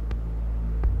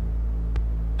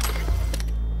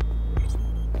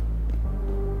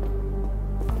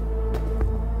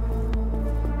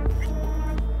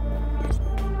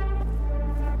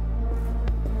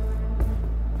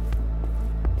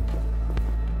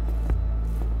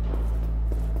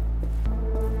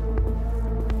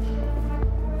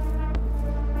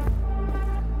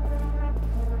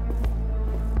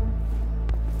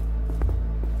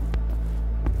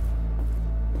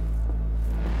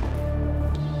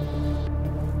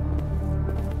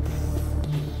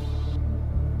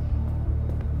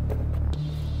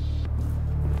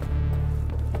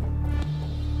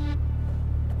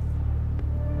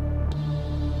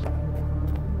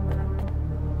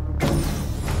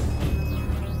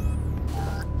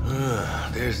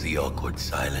 There's the awkward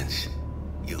silence.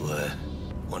 You,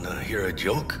 wanna hear a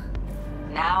joke?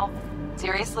 Now?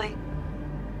 Seriously?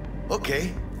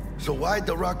 Okay, so why'd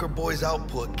the Rocker Boy's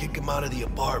output kick him out of the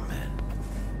apartment?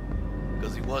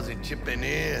 Because he wasn't chipping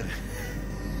in.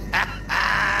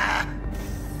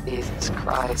 Jesus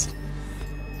Christ.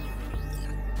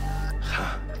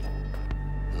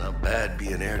 Not bad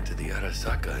being heir to the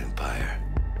Arasaka Empire.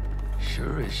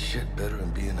 Sure as shit better than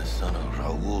being a son of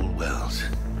Raoul Wells.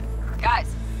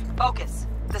 Guys, focus.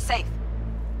 The safe.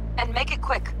 And make it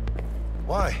quick.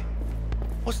 Why?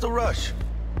 What's the rush?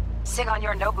 Sigon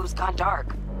Yorinobu's gone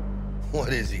dark.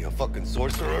 What is he, a fucking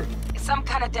sorcerer? Some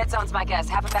kind of dead zone's my guess.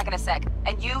 Have him back in a sec.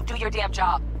 And you do your damn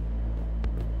job.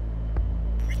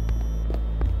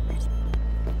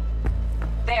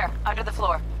 There, under the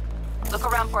floor.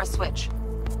 Look around for a switch.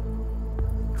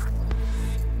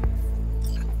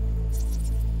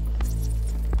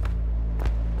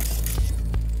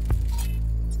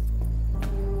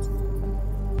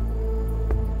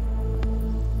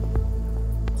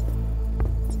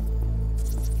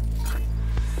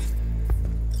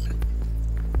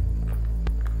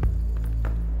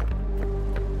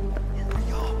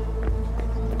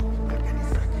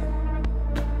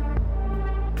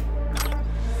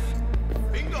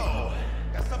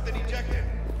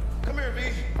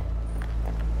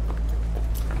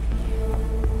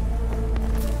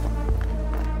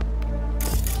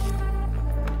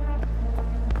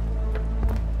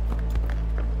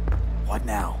 What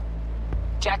now?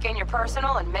 Jack in your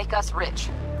personal and make us rich.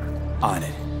 On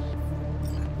it.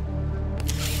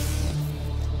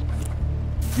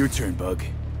 Your turn, Bug.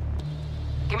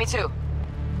 Give me 2.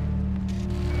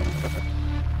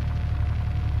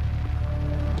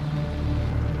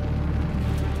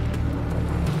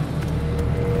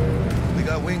 We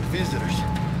got winged visitors.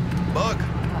 Bug.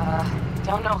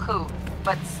 Don't know who,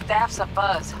 but staff's a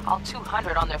buzz. All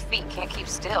 200 on their feet, can't keep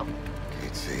still.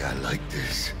 Can't say I like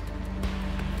this.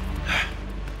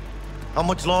 How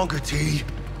much longer, T?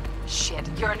 Shit,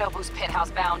 Yorinobu's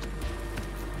penthouse bound.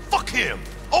 Fuck him!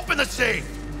 Open the safe!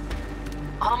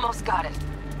 Almost got it.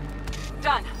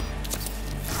 Done.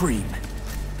 Cream.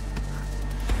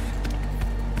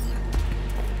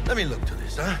 Let me look to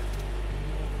this, huh?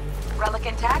 Relic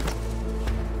intact?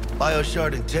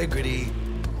 Bioshard integrity,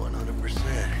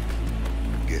 100%.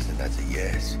 Guessing that's a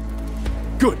yes.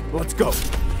 Good, let's go.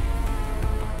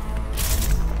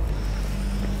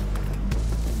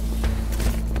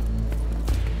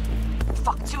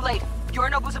 Fuck, too late.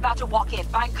 Yorinobu's about to walk in.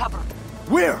 Find cover.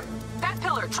 Where? That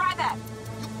pillar, try that.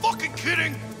 You fucking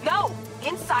kidding? No!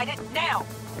 Inside it, now!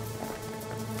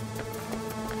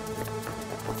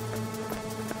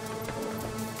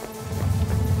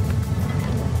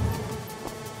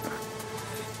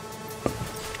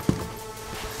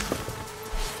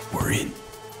 We're in.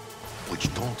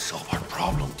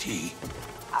 T?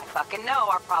 I fucking know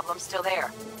our problem's still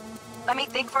there. Let me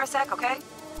think for a sec, okay?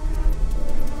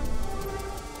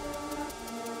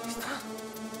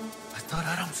 I thought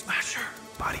Adam Smasher.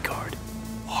 Bodyguard.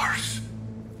 Horse.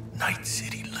 Night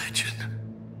City legend.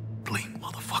 Bleak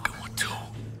motherfucking one too.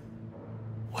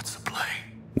 What's the play?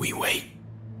 We wait.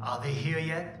 Are they here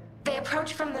yet? They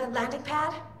approach from the landing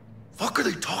pad? Fuck are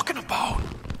they talking about?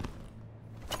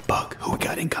 Bug, who we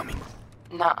got incoming?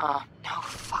 Nuh-uh. No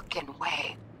fucking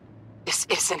way. This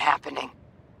isn't happening.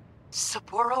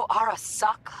 Saburo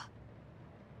Arasaka?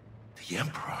 The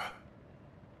Emperor.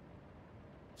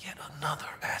 Yet another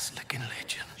ass-licking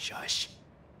legend. Shush.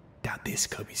 Doubt this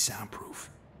could be soundproof.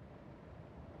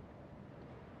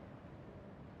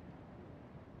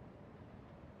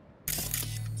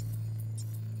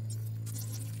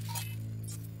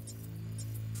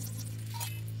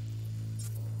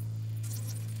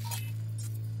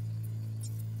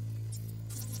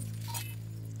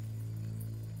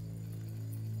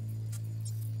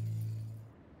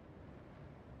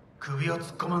首を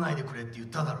突っ込まないでくれって言っ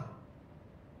ただろ。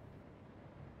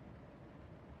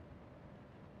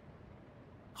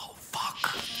Oh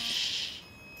fuck.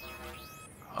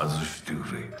 外して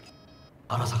くれ。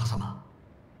荒坂様、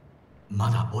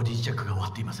まだボディチェックが終わ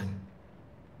っていません。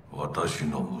私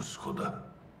の息子だ。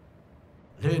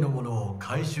例のものを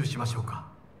回収しましょうか。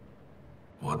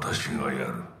私がや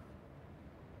る。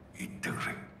言ってく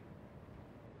れ。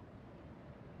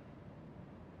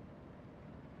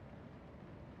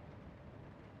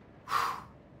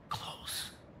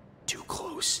Too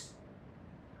close.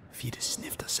 If he'd have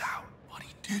sniffed us out. But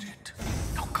he didn't.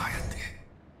 No cállate.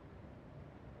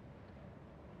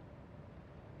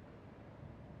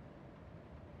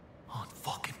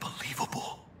 Unfucking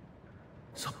believable.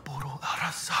 Saburo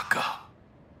Arasaka.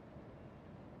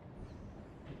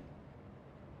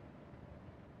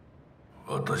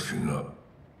 私が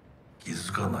気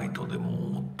づかないとでも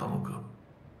思ったのか。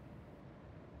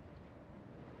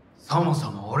そもそ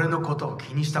も俺のことを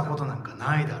気にしたことなんか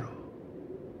ないだろう。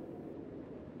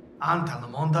あんたの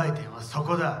問題点はそ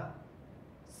こだ。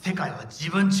世界は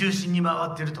自分中心に回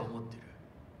ってると思ってる。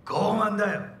傲慢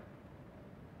だよ。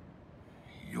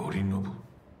頼信。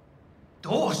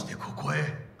どうしてここへ？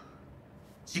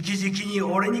直々に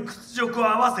俺に屈辱を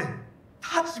合わせ、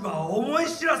立場を思い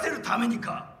知らせるために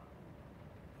か。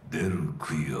出る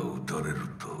杭は打たれる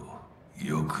と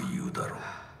よく言うだろう。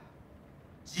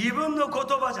自分の言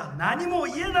葉じゃ何も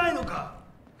言えないのか。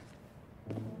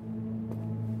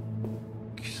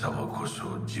貴様こ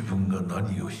そ自分が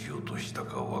何をしようとした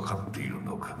か分かっている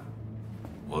のか。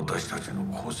私たちの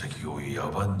功績を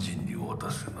野蛮人に渡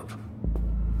すなど、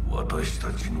私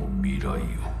たちの未来を。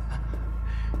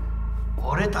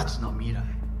俺たちの未来。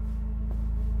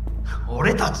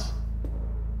俺たち。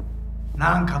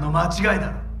なんかの間違い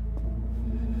だろ。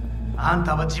あん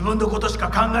たは自分のことしか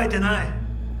考えてない。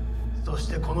そし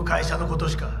てこの会社のこと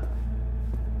しか。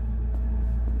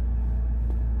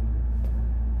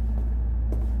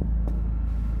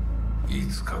い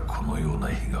つかこのような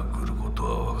日が来ること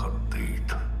は分かってい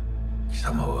た。貴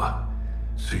様は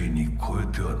ついに越え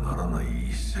てはならない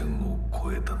一線を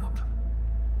越えたのだ。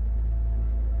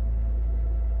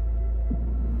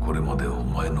これまでお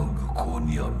前の愚行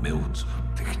には目をつぶ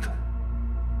ってきた。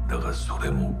だがそ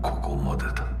れもここまで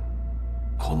だ。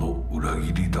この裏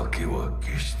切りだけは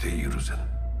決して許せん。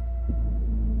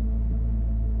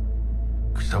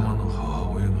貴様の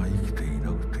母親が生きてい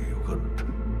なくてよかった。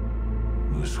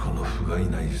息子の不甲斐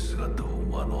ない姿を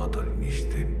目の当たりにし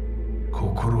て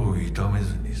心を痛め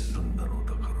ずに済んだの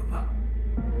だからな。こ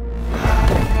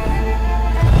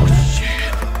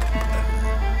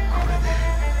れで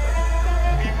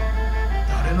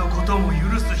誰のことも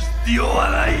許す必要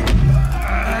はない。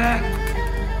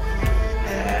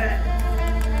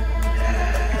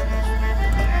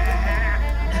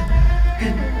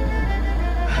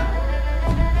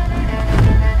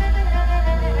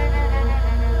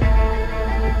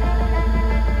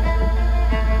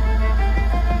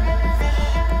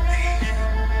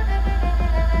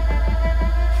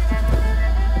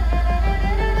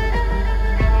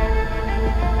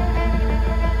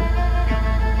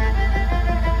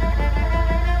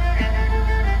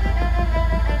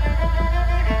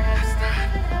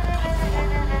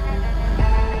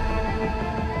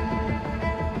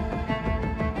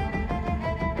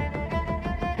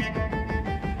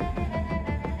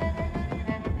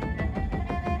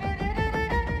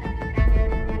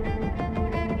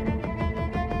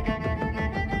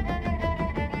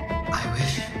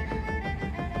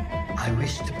I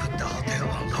wish to put the hotel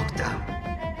on lockdown.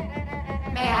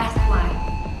 May I ask why?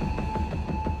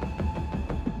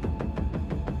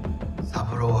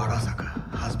 Saburo Arasaka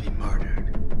has been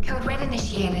murdered. Code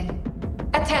initiated.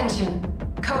 Attention.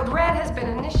 Code Red has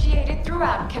been initiated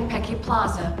throughout Konpeki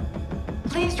Plaza.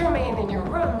 Please remain in your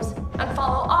rooms and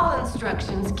follow all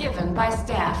instructions given by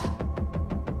staff.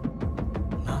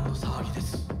 何の騒ぎで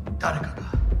す。誰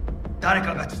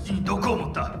かが父に毒を持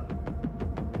った。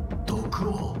毒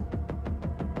を。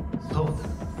そうです。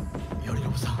頼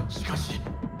信さん、しかし。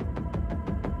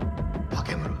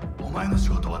竹村、お前の仕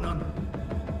事は何だ。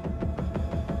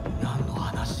何の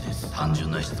話です。単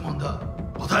純な質問だ。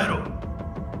答えろ。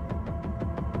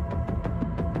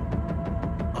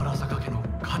荒坂家の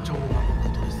課長のこ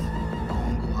とです。今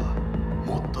後は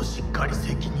もっとしっかり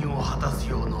責任を果たす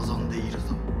よう望んでいるぞ。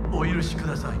お許しく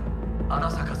ださい、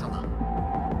荒坂様。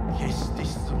決して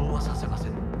失望はさせませ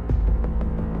ん。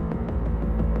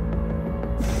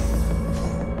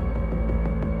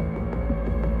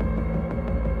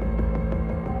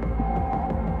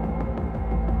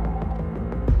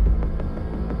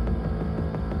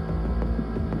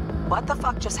What the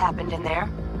fuck just happened in there?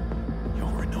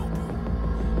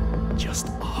 Yorinobu just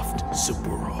offed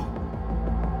Saburo.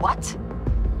 What?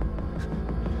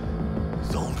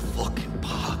 His own fucking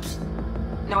pops.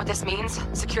 Know what this means?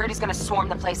 Security's gonna swarm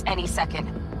the place any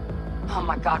second. Oh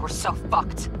my god, we're so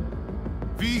fucked.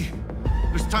 V,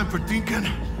 there's time for thinking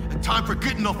and time for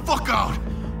getting the fuck out.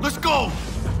 Let's go!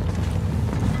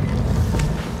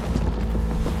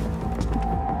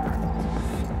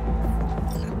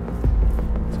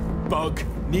 Bug,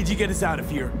 need you to get us out of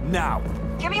here, now.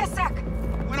 Give me a sec.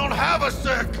 We don't have a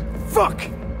sec! Fuck!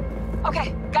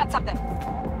 Okay, got something.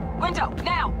 Window,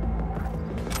 now!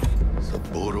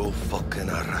 Saburo fucking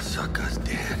Arasaka's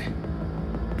dead.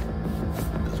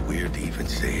 It's weird to even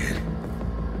say it.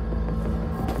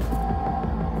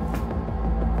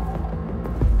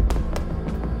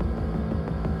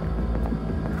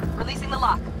 Releasing the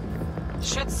lock.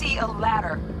 Should see a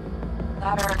ladder.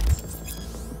 Ladder.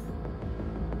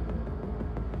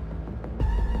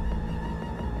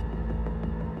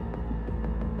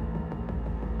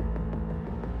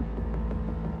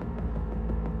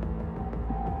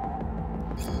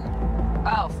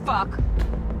 Oh, fuck.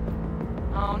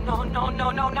 Oh, no,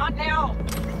 not now!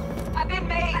 I've been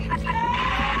made!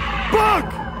 Bug!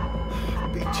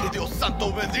 Pinche Dios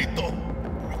santo bendito!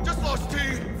 Just lost T!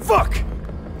 Fuck!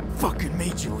 Fucking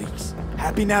Major Leagues.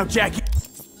 Happy now, Jackie?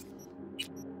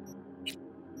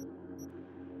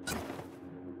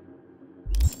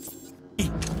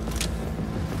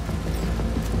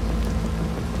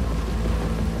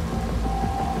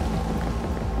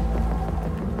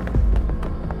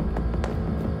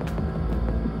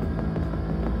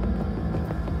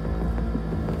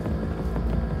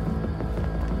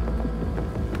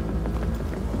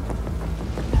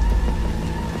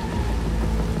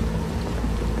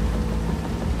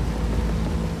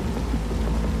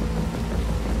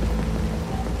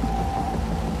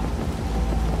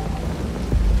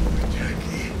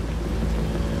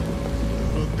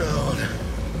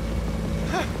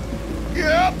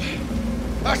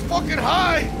 That's fucking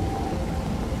high!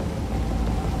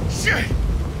 Shit!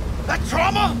 That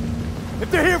trauma?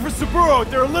 If they're here for Saburo,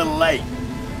 they're a little late.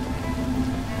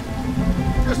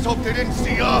 Just hope they didn't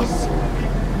see us.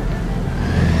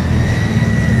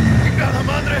 Chingada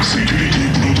madre!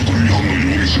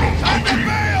 ¡Ande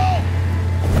feo!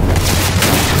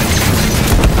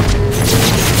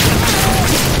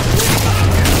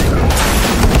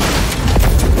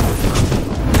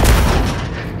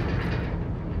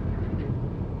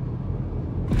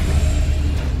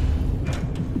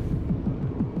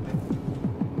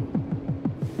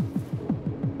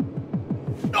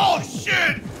 Oh,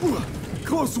 shit!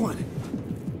 Close one.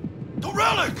 The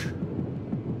relic!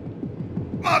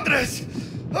 Madres!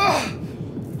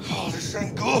 Oh, this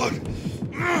ain't good.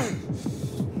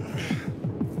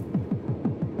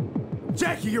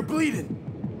 Jackie, you're bleeding.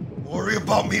 Worry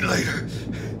about me later.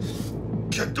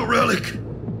 Check the relic.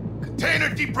 Container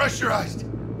depressurized.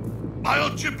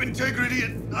 Biochip integrity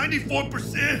at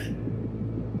 94%.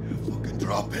 Fucking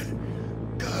drop it.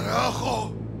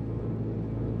 Carajo.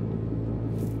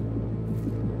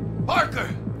 Parker!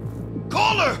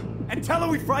 Call her! And tell her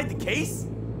we fried the case?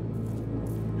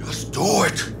 Just do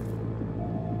it!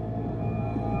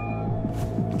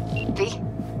 V?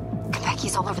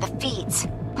 Konpeki's all over the feeds.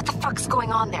 What the fuck's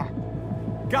going on there?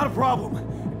 Got a problem.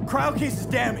 Cryo case is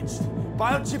damaged.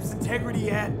 Biochip's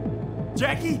integrity at...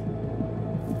 Jackie?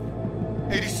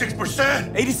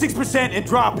 86%! 86% and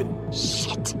dropping.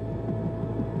 Shit.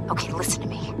 Okay, listen to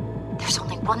me. There's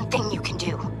only one thing you can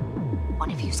do. One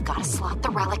of you's gotta slot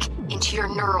the relic into your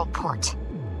neural port.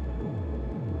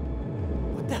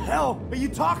 What the hell are you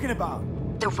talking about?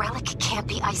 The relic can't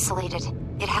be isolated.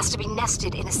 It has to be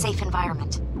nested in a safe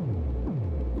environment.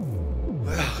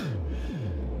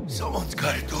 Well, someone's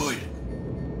gotta do it.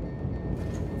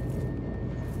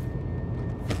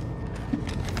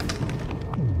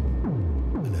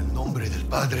 En el nombre del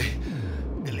Padre,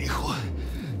 del Hijo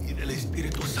y del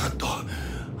Espíritu Santo.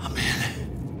 Amén.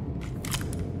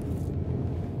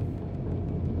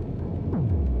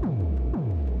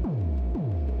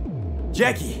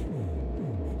 Jackie,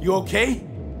 you okay?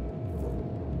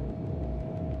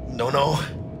 No.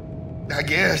 I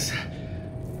guess.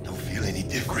 Don't feel any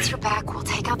different. Once you're back, we'll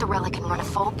take out the relic and run a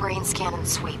full brain scan and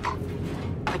sweep.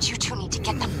 But you two need to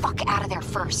get the fuck out of there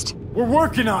first. We're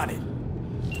working on it!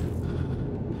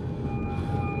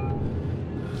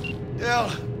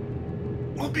 Del,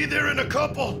 we'll be there in a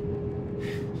couple.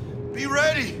 Be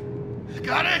ready.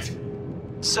 Got it?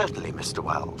 Certainly, Mr.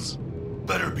 Wells.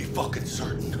 Better be fucking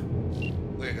certain.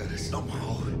 We gotta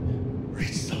somehow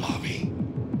reach the lobby.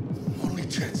 Only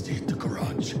chance to hit the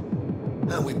garage.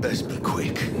 And we best be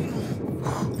quick.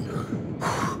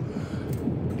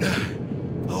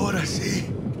 Ahora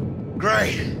sí.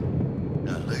 Great.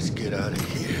 Now let's get out of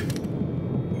here.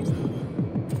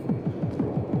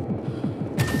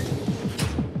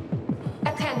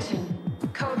 Attention.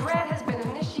 Code Red has been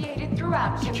initiated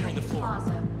throughout Kentucky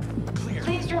Plaza.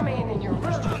 Please remain in your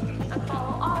room and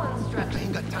follow all instructions. I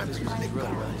ain't got time for this run.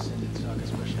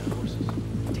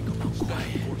 Take them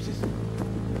outside. Horses.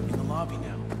 In the lobby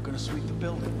now. We're gonna sweep the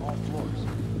building, all floors.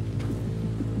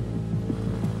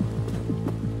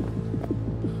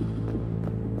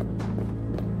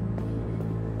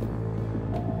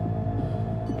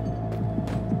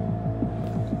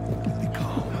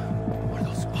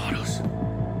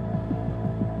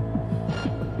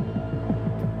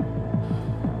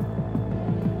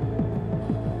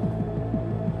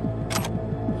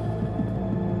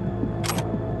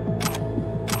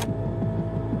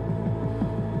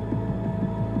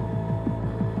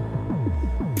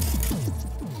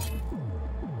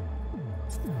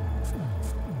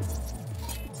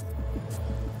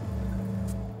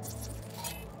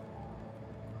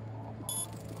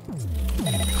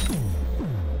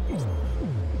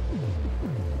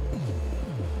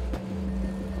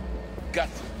 Got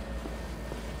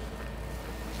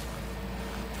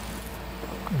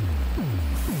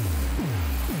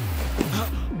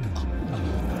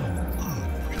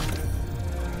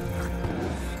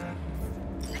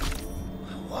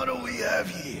What do we have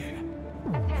here?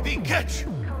 Big catch!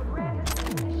 Code Red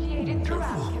has been initiated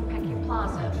throughout Kentucky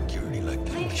Plaza. Security like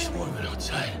they'll be swarming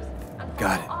outside.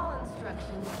 Got it. All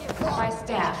instructions given by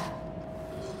staff.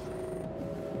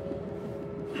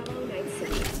 Hello, Night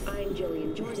City. I'm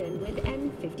Jillian Jordan with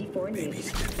N54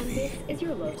 News, and this is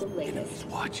your local latest.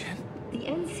 Watching. The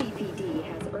NCPD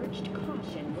has urged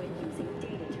caution when using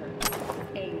data terms.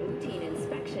 A routine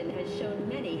inspection has shown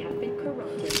many have been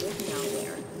corrupted with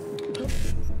malware.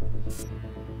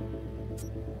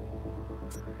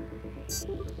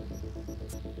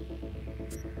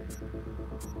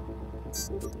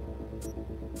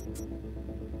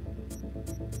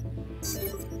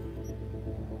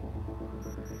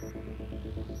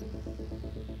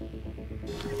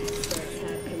 Experts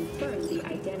have confirmed the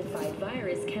identified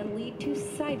virus can lead to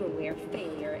cyberware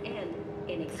failure and,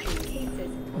 in extreme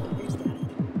cases, even death.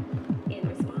 In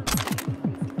response to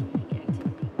increased gaming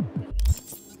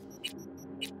activity,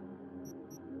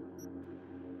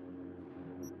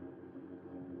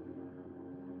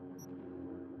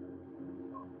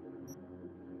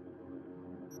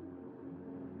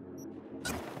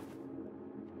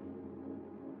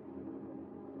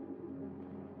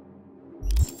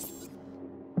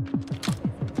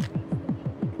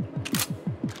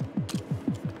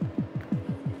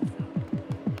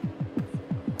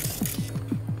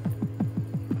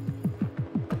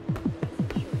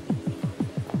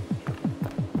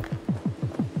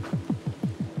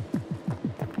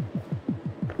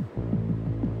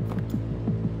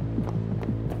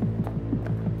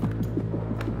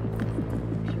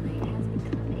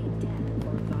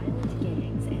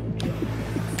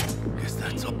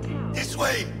 This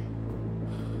way!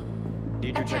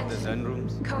 Did you check the Zen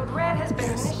rooms? Code Red has been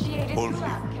initiated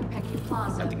throughout Kentucky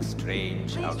Plaza. Nothing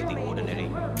strange, out of the ordinary.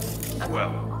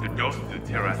 Well, the ghost of the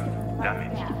terrace is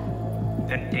damaged.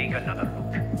 Then take another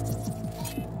look.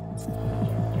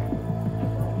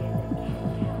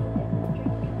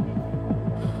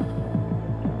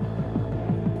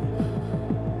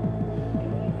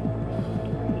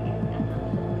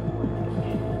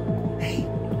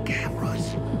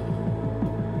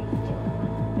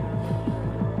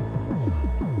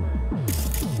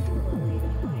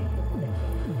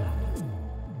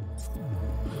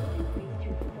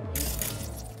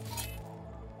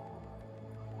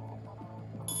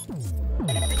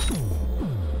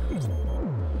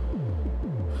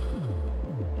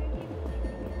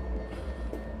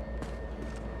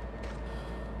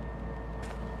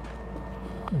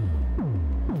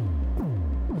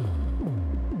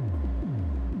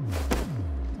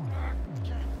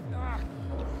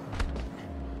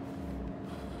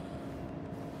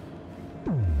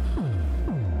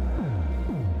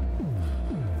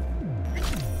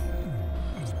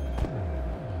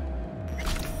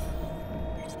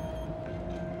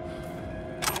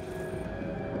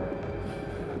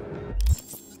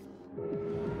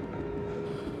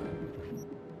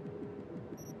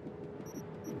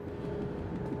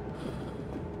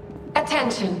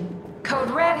 Attention.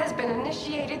 Code Red has been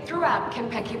initiated throughout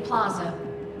Konpeki Plaza.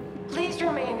 Please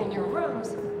remain in your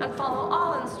rooms and follow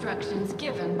all instructions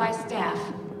given by staff.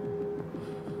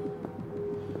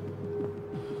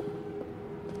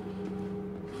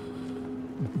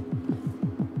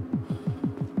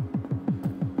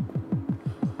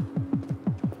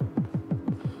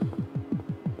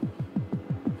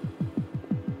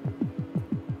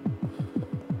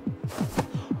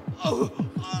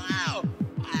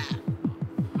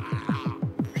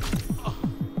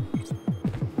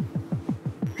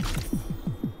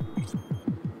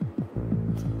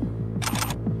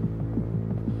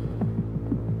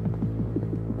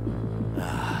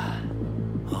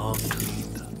 All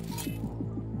cleaned up.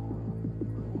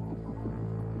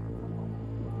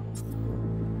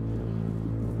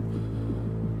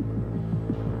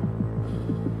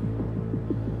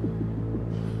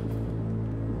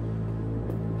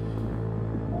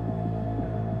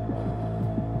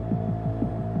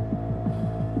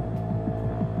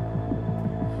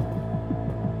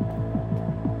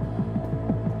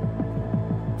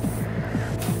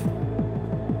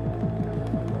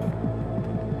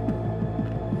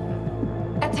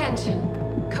 Attention.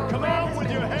 Code Red has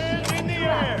been initiated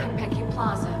throughout Konpeki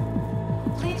Plaza.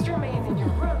 Please remain in your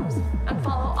rooms and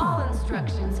follow all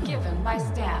instructions given by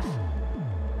staff.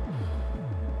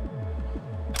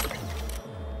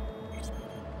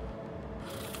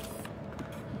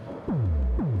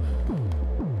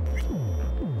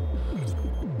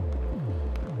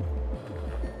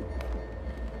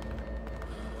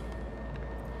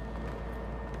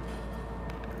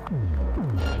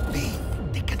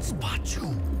 They can spot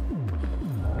you.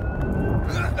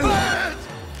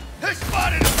 They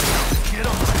spotted him! Get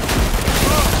him!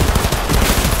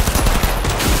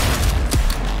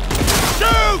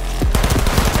 Shoot!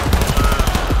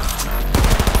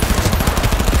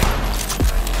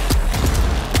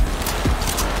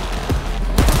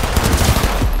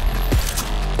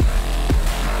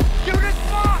 Unit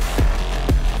spot!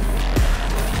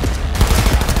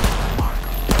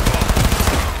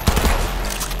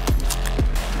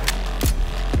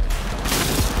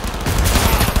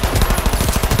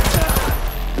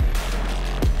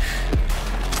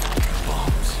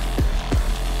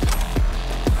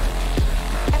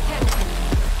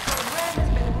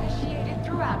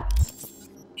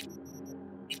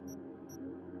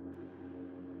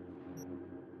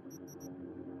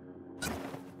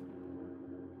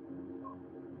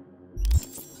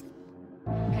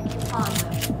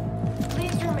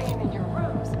 Please remain in your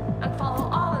rooms and follow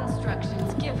all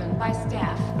instructions given by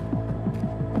staff.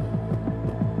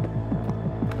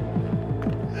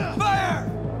 Fire!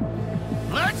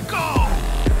 Let's go!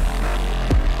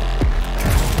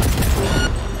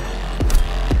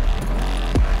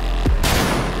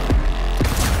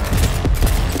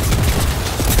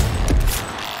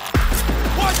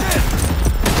 Watch it!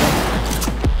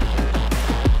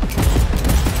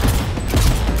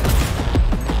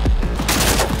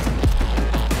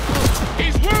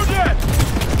 He's wounded!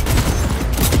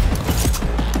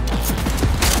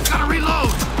 Gotta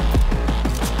reload!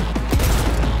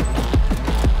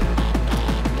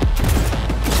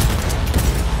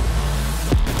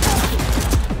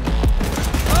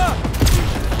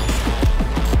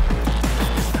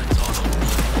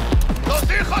 ¡Los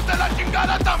hijos de la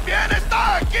chingada también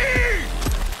están aquí!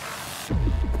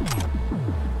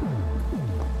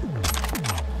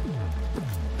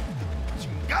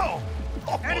 Chingao!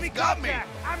 Enemy got me!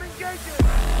 I'm engaging!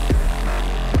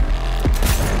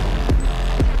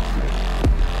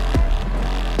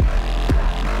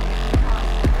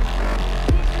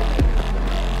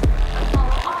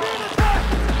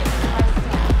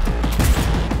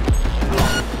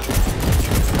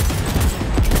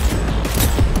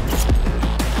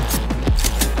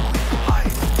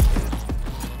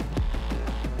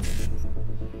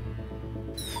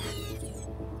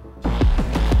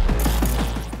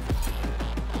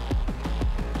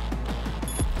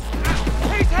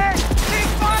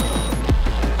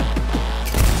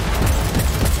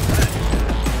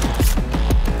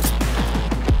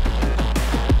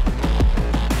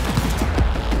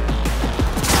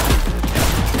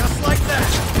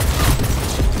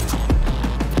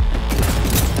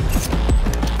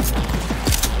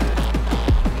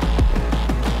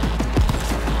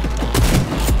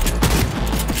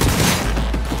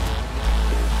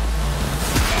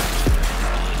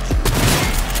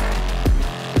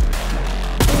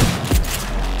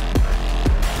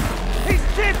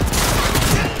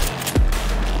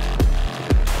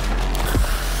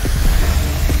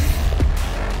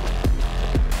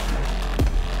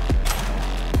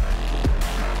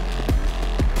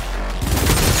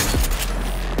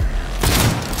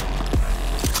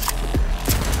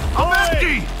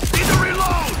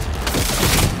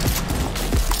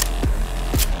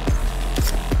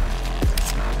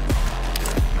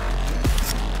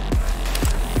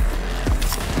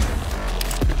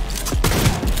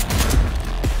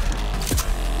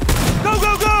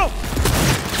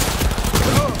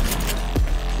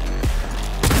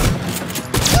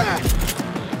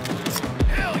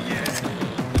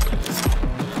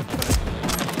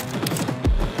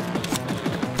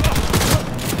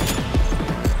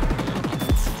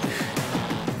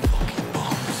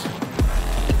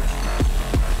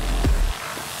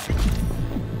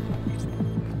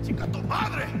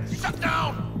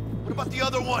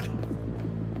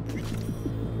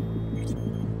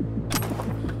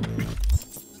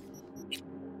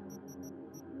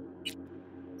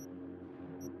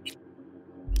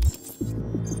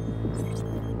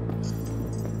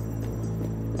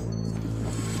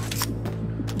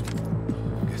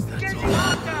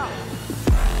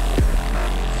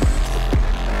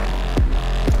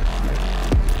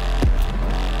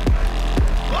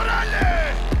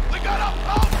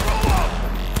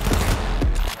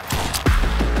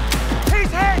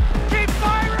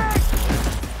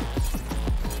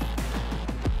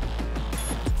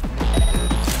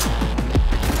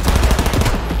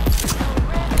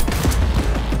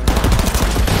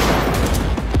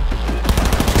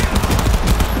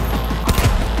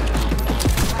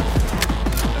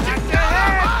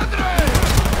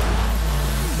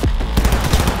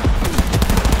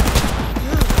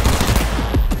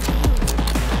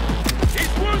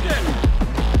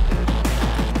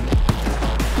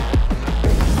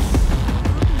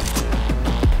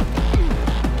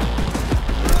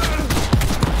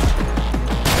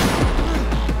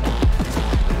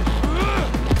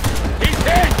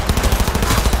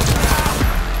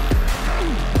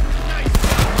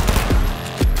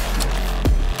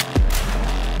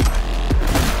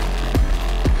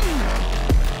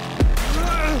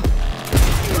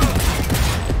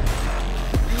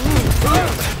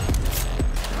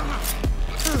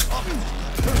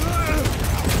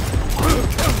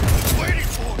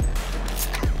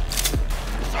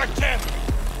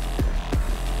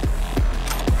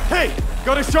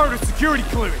 charter security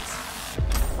clearance.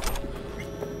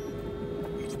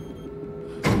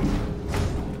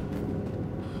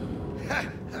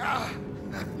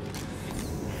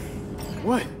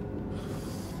 What?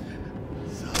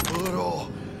 Seguro.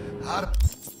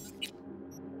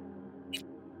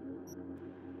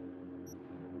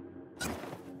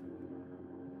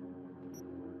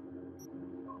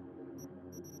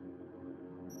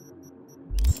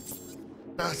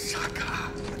 Arasaka.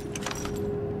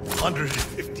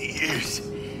 150 years.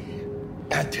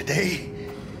 And today,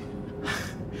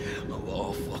 of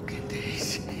all fucking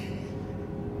days,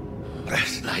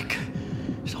 that's like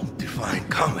some divine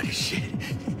comedy shit.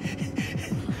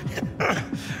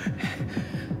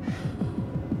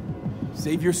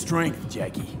 Save your strength,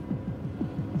 Jackie.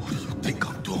 What do you think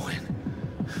I'm doing?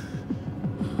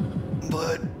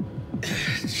 But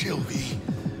Sylvie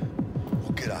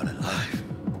will get out alive.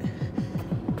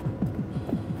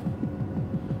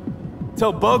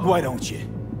 Tell Bug, why don't you?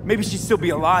 Maybe she'd still be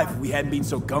alive if we hadn't been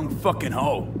so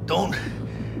gung-fucking-ho. Don't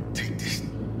take this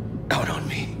out on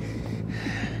me.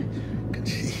 I can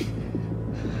see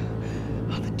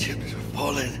how the chips are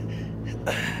falling.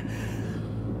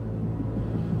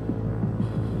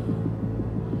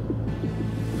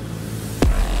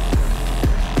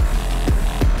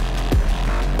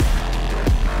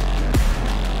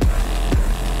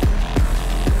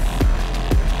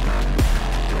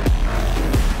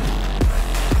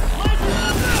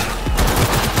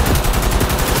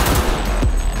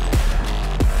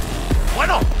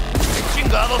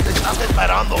 Te estás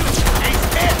esperando.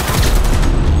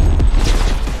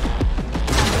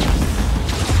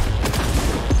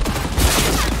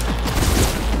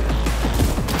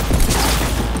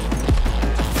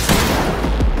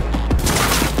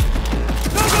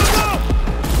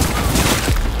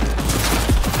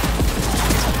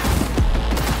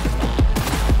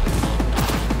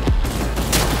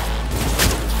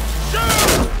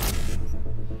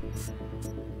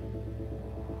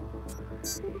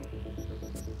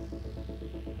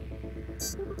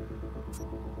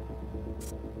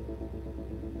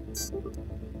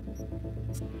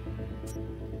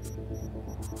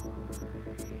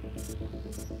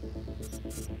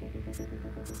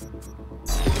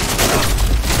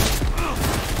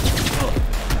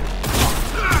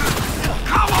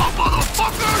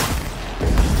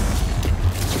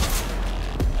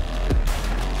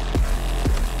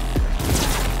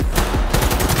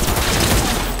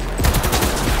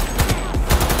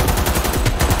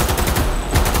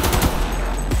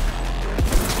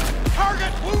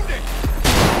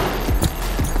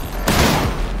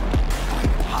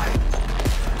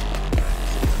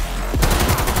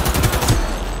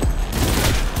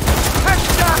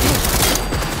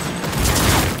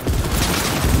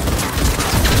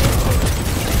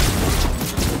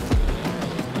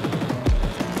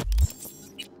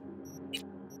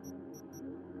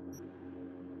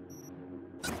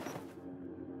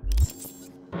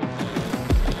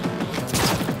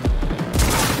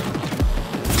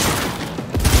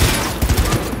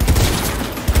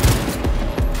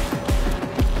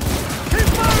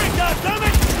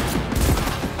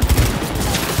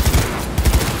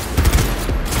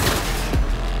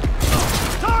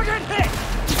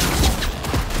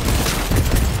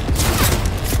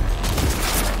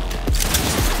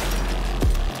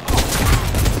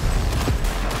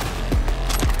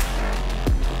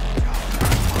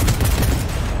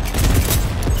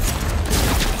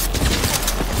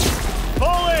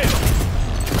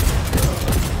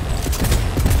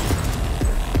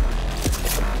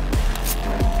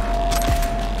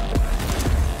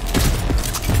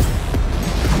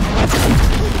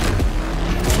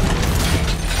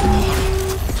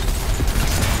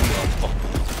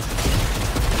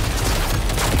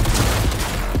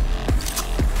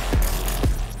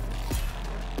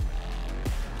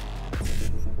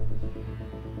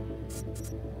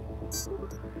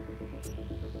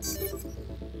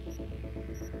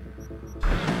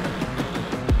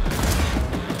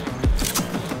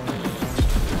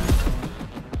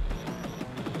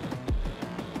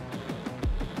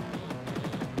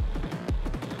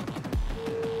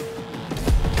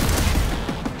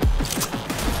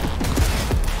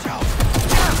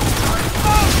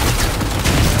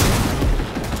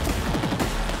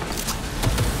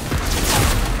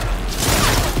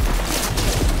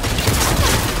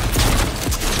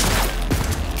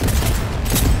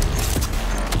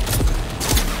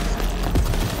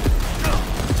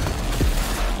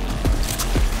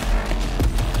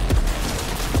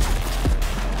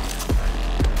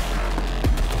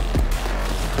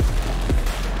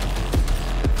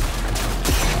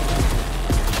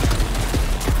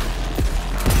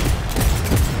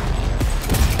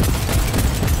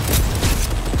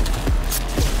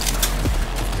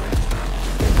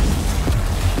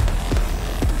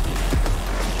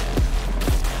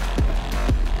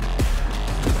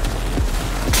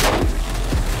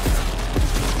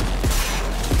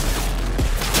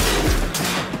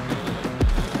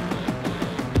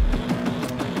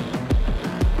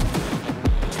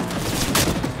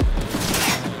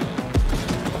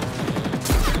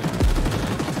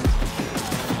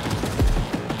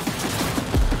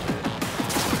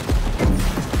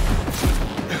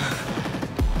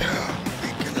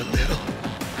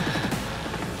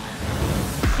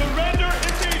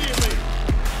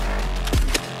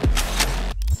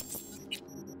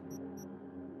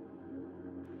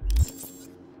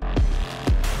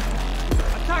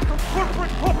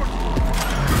 separate property!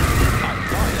 I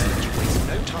advise that you waste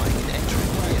no time in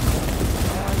entering my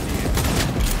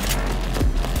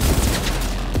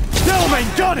Delamain,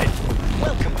 done it!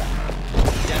 Welcome back.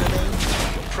 Delamain,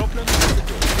 your problem is the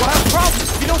door. We'll have problems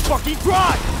if you don't fucking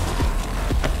drive!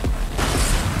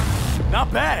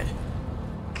 Not bad.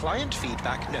 Client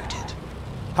feedback noted.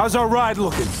 How's our ride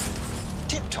looking?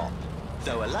 Tip-top.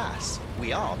 Though alas,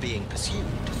 we are being pursued.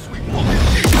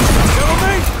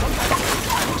 Delamain!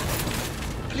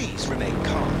 Please remain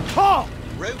calm. Calm!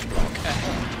 Roadblock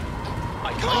ahead.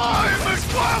 I can't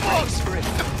request for it.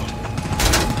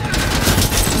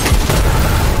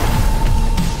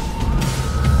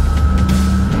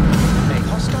 A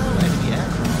hostile enemy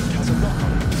aircraft has a lock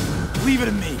on it. Leave it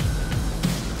to me.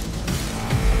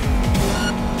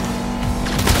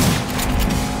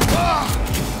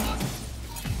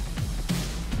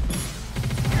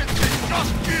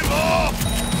 Just give up!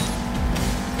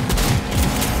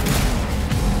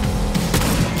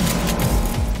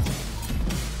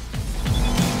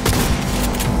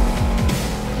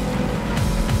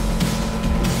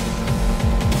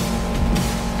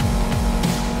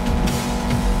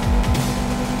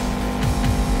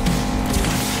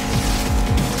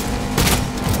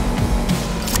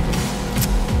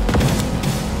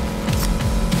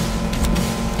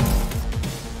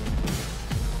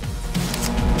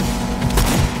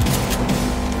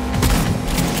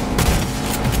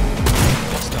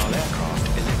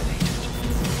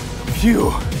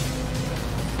 Phew.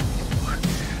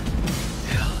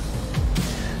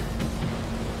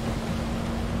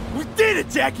 We did it,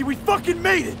 Jackie! We fucking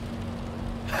made it!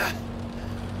 I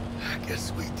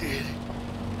guess we did.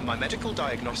 My medical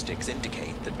diagnostics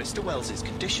indicate that Mr. Wells's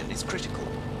condition is critical.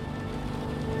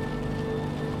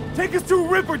 Take us to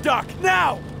Ripper Dock,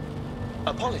 now!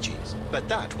 Apologies, but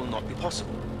that will not be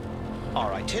possible.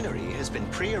 Our itinerary has been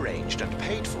pre-arranged and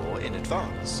paid for in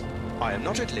advance. I am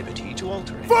not at liberty to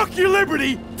alter it. Fuck your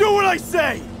liberty! Do what I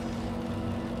say!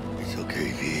 It's okay,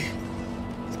 V.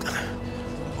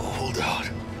 Oh, hold out.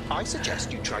 I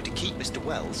suggest you try to keep Mr.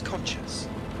 Wells conscious.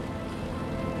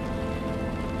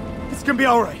 It's gonna be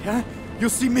alright, huh? You'll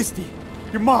see Misty,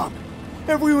 your mom,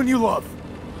 everyone you love.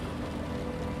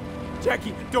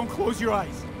 Jackie, don't close your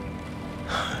eyes.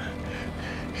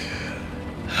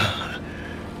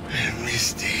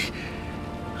 Misty.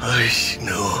 I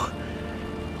know.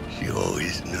 She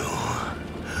always knew.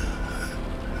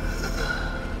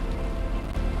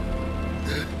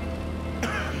 The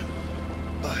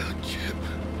biochip.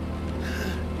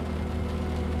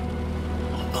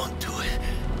 Hold on to it.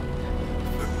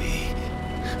 For me.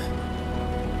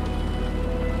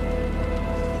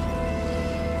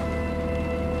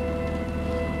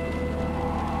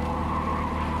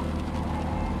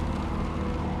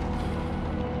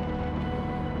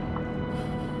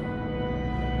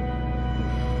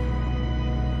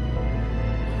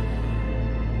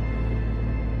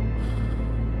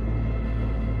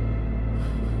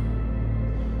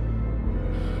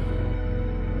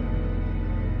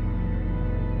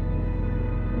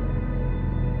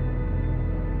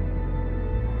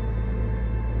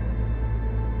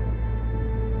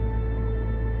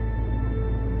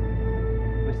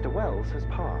 Has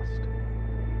passed.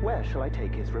 Where shall I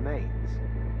take his remains?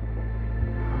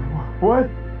 What?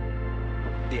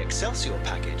 The Excelsior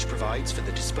package provides for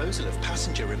the disposal of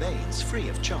passenger remains free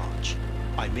of charge.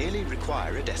 I merely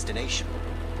require a destination.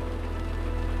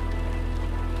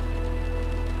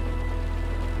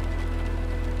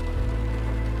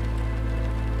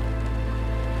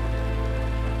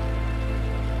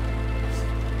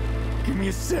 Give me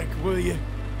a sec, will you?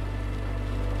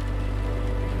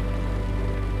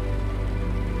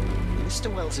 Mr.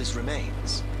 Wells's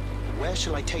remains. Where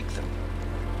shall I take them?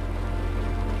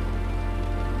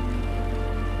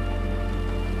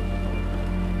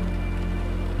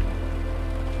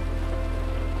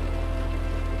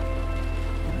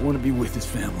 I want to be with his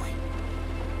family.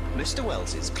 Mr.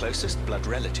 Wells's closest blood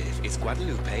relative is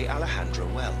Guadalupe Alejandra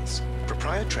Wells,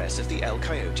 proprietress of the El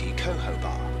Coyote Coho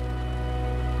Bar.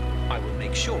 I will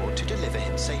make sure to deliver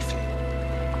him safely.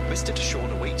 Mr.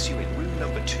 Deshawn awaits you in room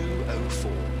number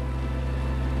 204.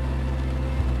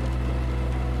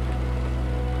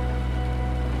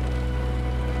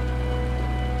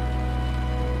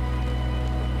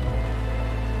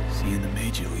 See you in the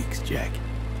major leagues, Jack.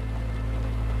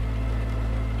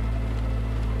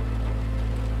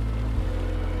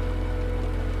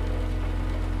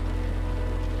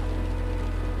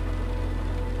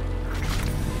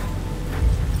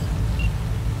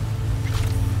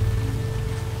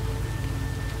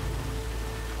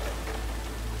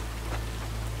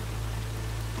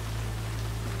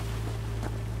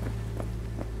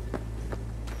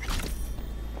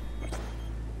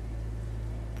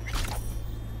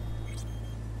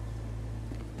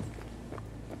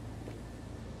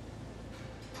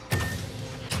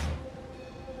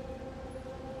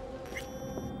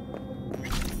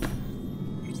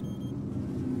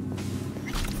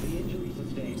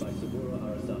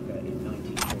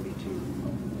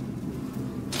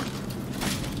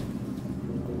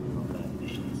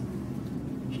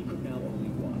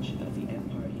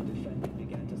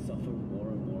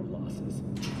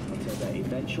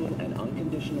 eventual and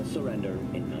unconditional surrender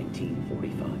in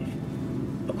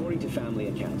 1945. According to family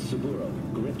accounts, Saburo,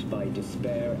 gripped by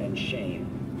despair and shame,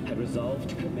 had resolved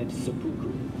to commit seppuku,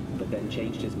 but then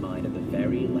changed his mind at the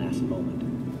very last moment.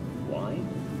 Why?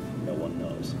 No one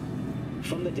knows.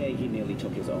 From the day he nearly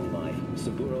took his own life,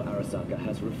 Saburo Arasaka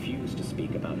has refused to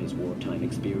speak about his wartime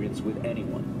experience with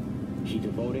anyone. He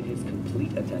devoted his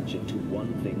complete attention to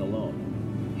one thing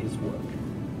alone, his work.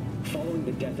 Following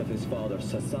the death of his father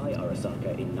Sasai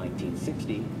Arasaka in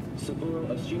 1960,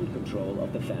 Saburo assumed control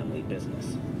of the family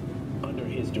business. Under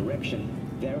his direction,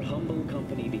 their humble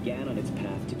company began on its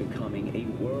path to becoming a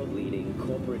world-leading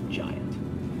corporate giant.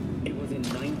 It was in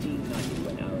 1990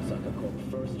 when Arasaka Corp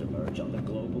first emerged on the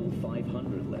global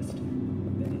 500 list.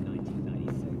 Then in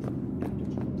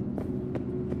 1996,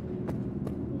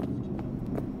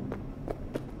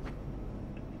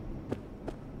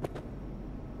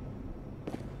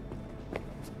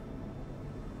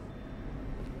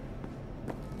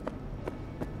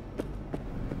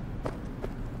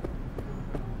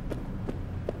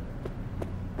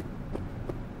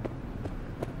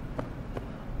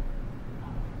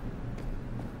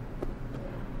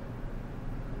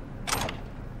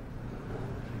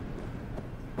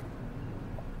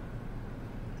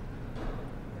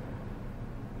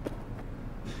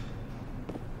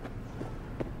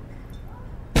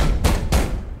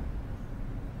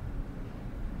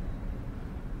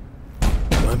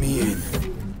 let me in.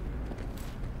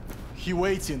 He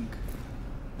waiting.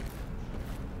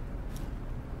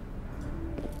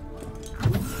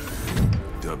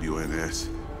 WNS,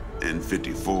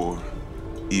 N54,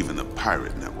 even the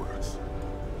pirate networks.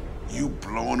 You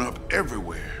blowing up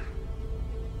everywhere.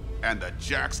 And the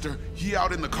Jackster, he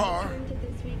out in the car? Turn to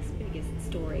this week's biggest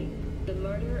story. The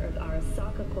murder of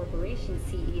Arasaka Corporation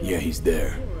CEO Yeah, he's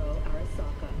there. Saburo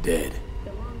Arasaka. Dead.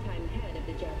 The longtime head of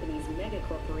the Japanese mega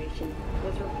corporation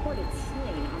was reported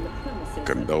slain on the premises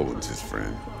Condolences,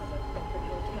 friend.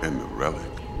 And the relic.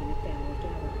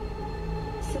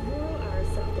 Saburo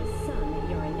Arasaka's son,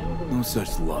 Yorinobu, No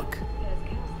such luck.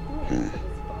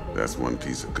 That's one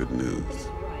piece of good news.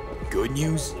 Good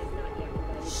news?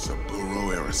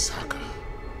 Saburo Arasaka.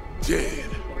 Dead.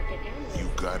 You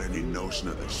got any notion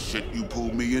of the shit you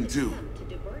pulled me into?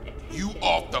 You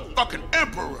off the fucking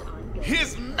Emperor!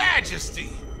 His Majesty!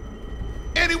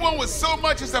 Anyone with so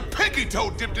much as a pinky toe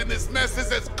dipped in this mess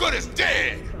is as good as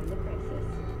dead!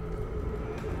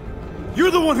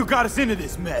 You're the one who got us into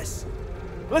this mess.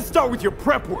 Let's start with your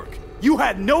prep work. You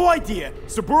had no idea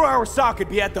Saburo Arasaka'd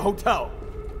be at the hotel.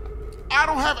 I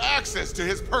don't have access to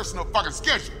his personal fucking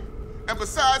schedule. And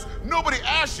besides, nobody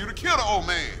asked you to kill the old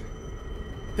man.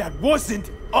 That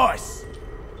wasn't us.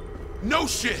 No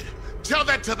shit. Tell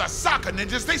that to the soccer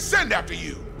ninjas they send after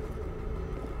you.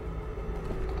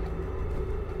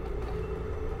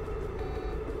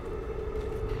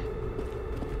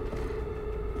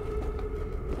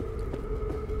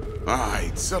 All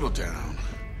right, settle down.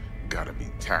 Gotta be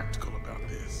tactical about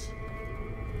this.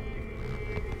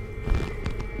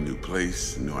 New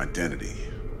place, new identity.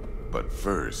 But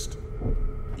first,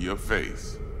 your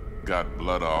face got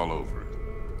blood all over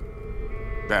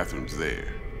it. Bathroom's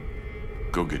there.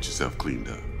 Go get yourself cleaned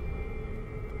up.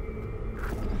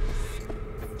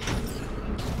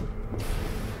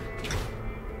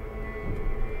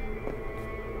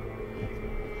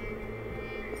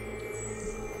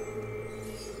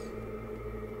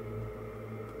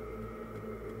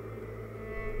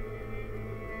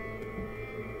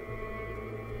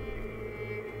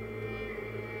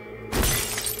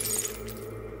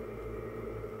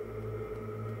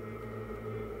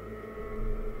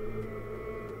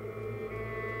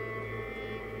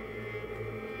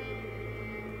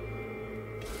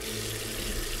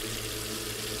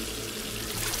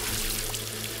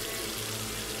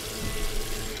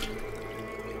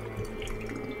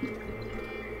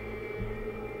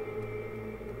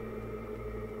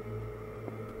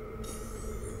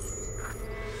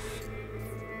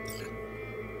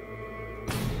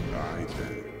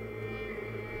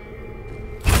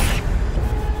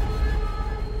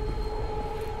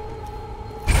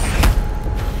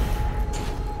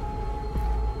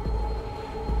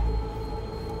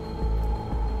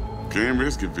 Can't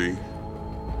risk it, V.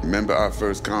 Remember our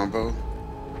first convo?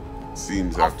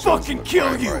 Seems I've chosen the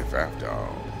quiet life after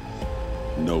all.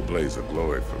 No blaze of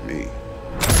glory for me.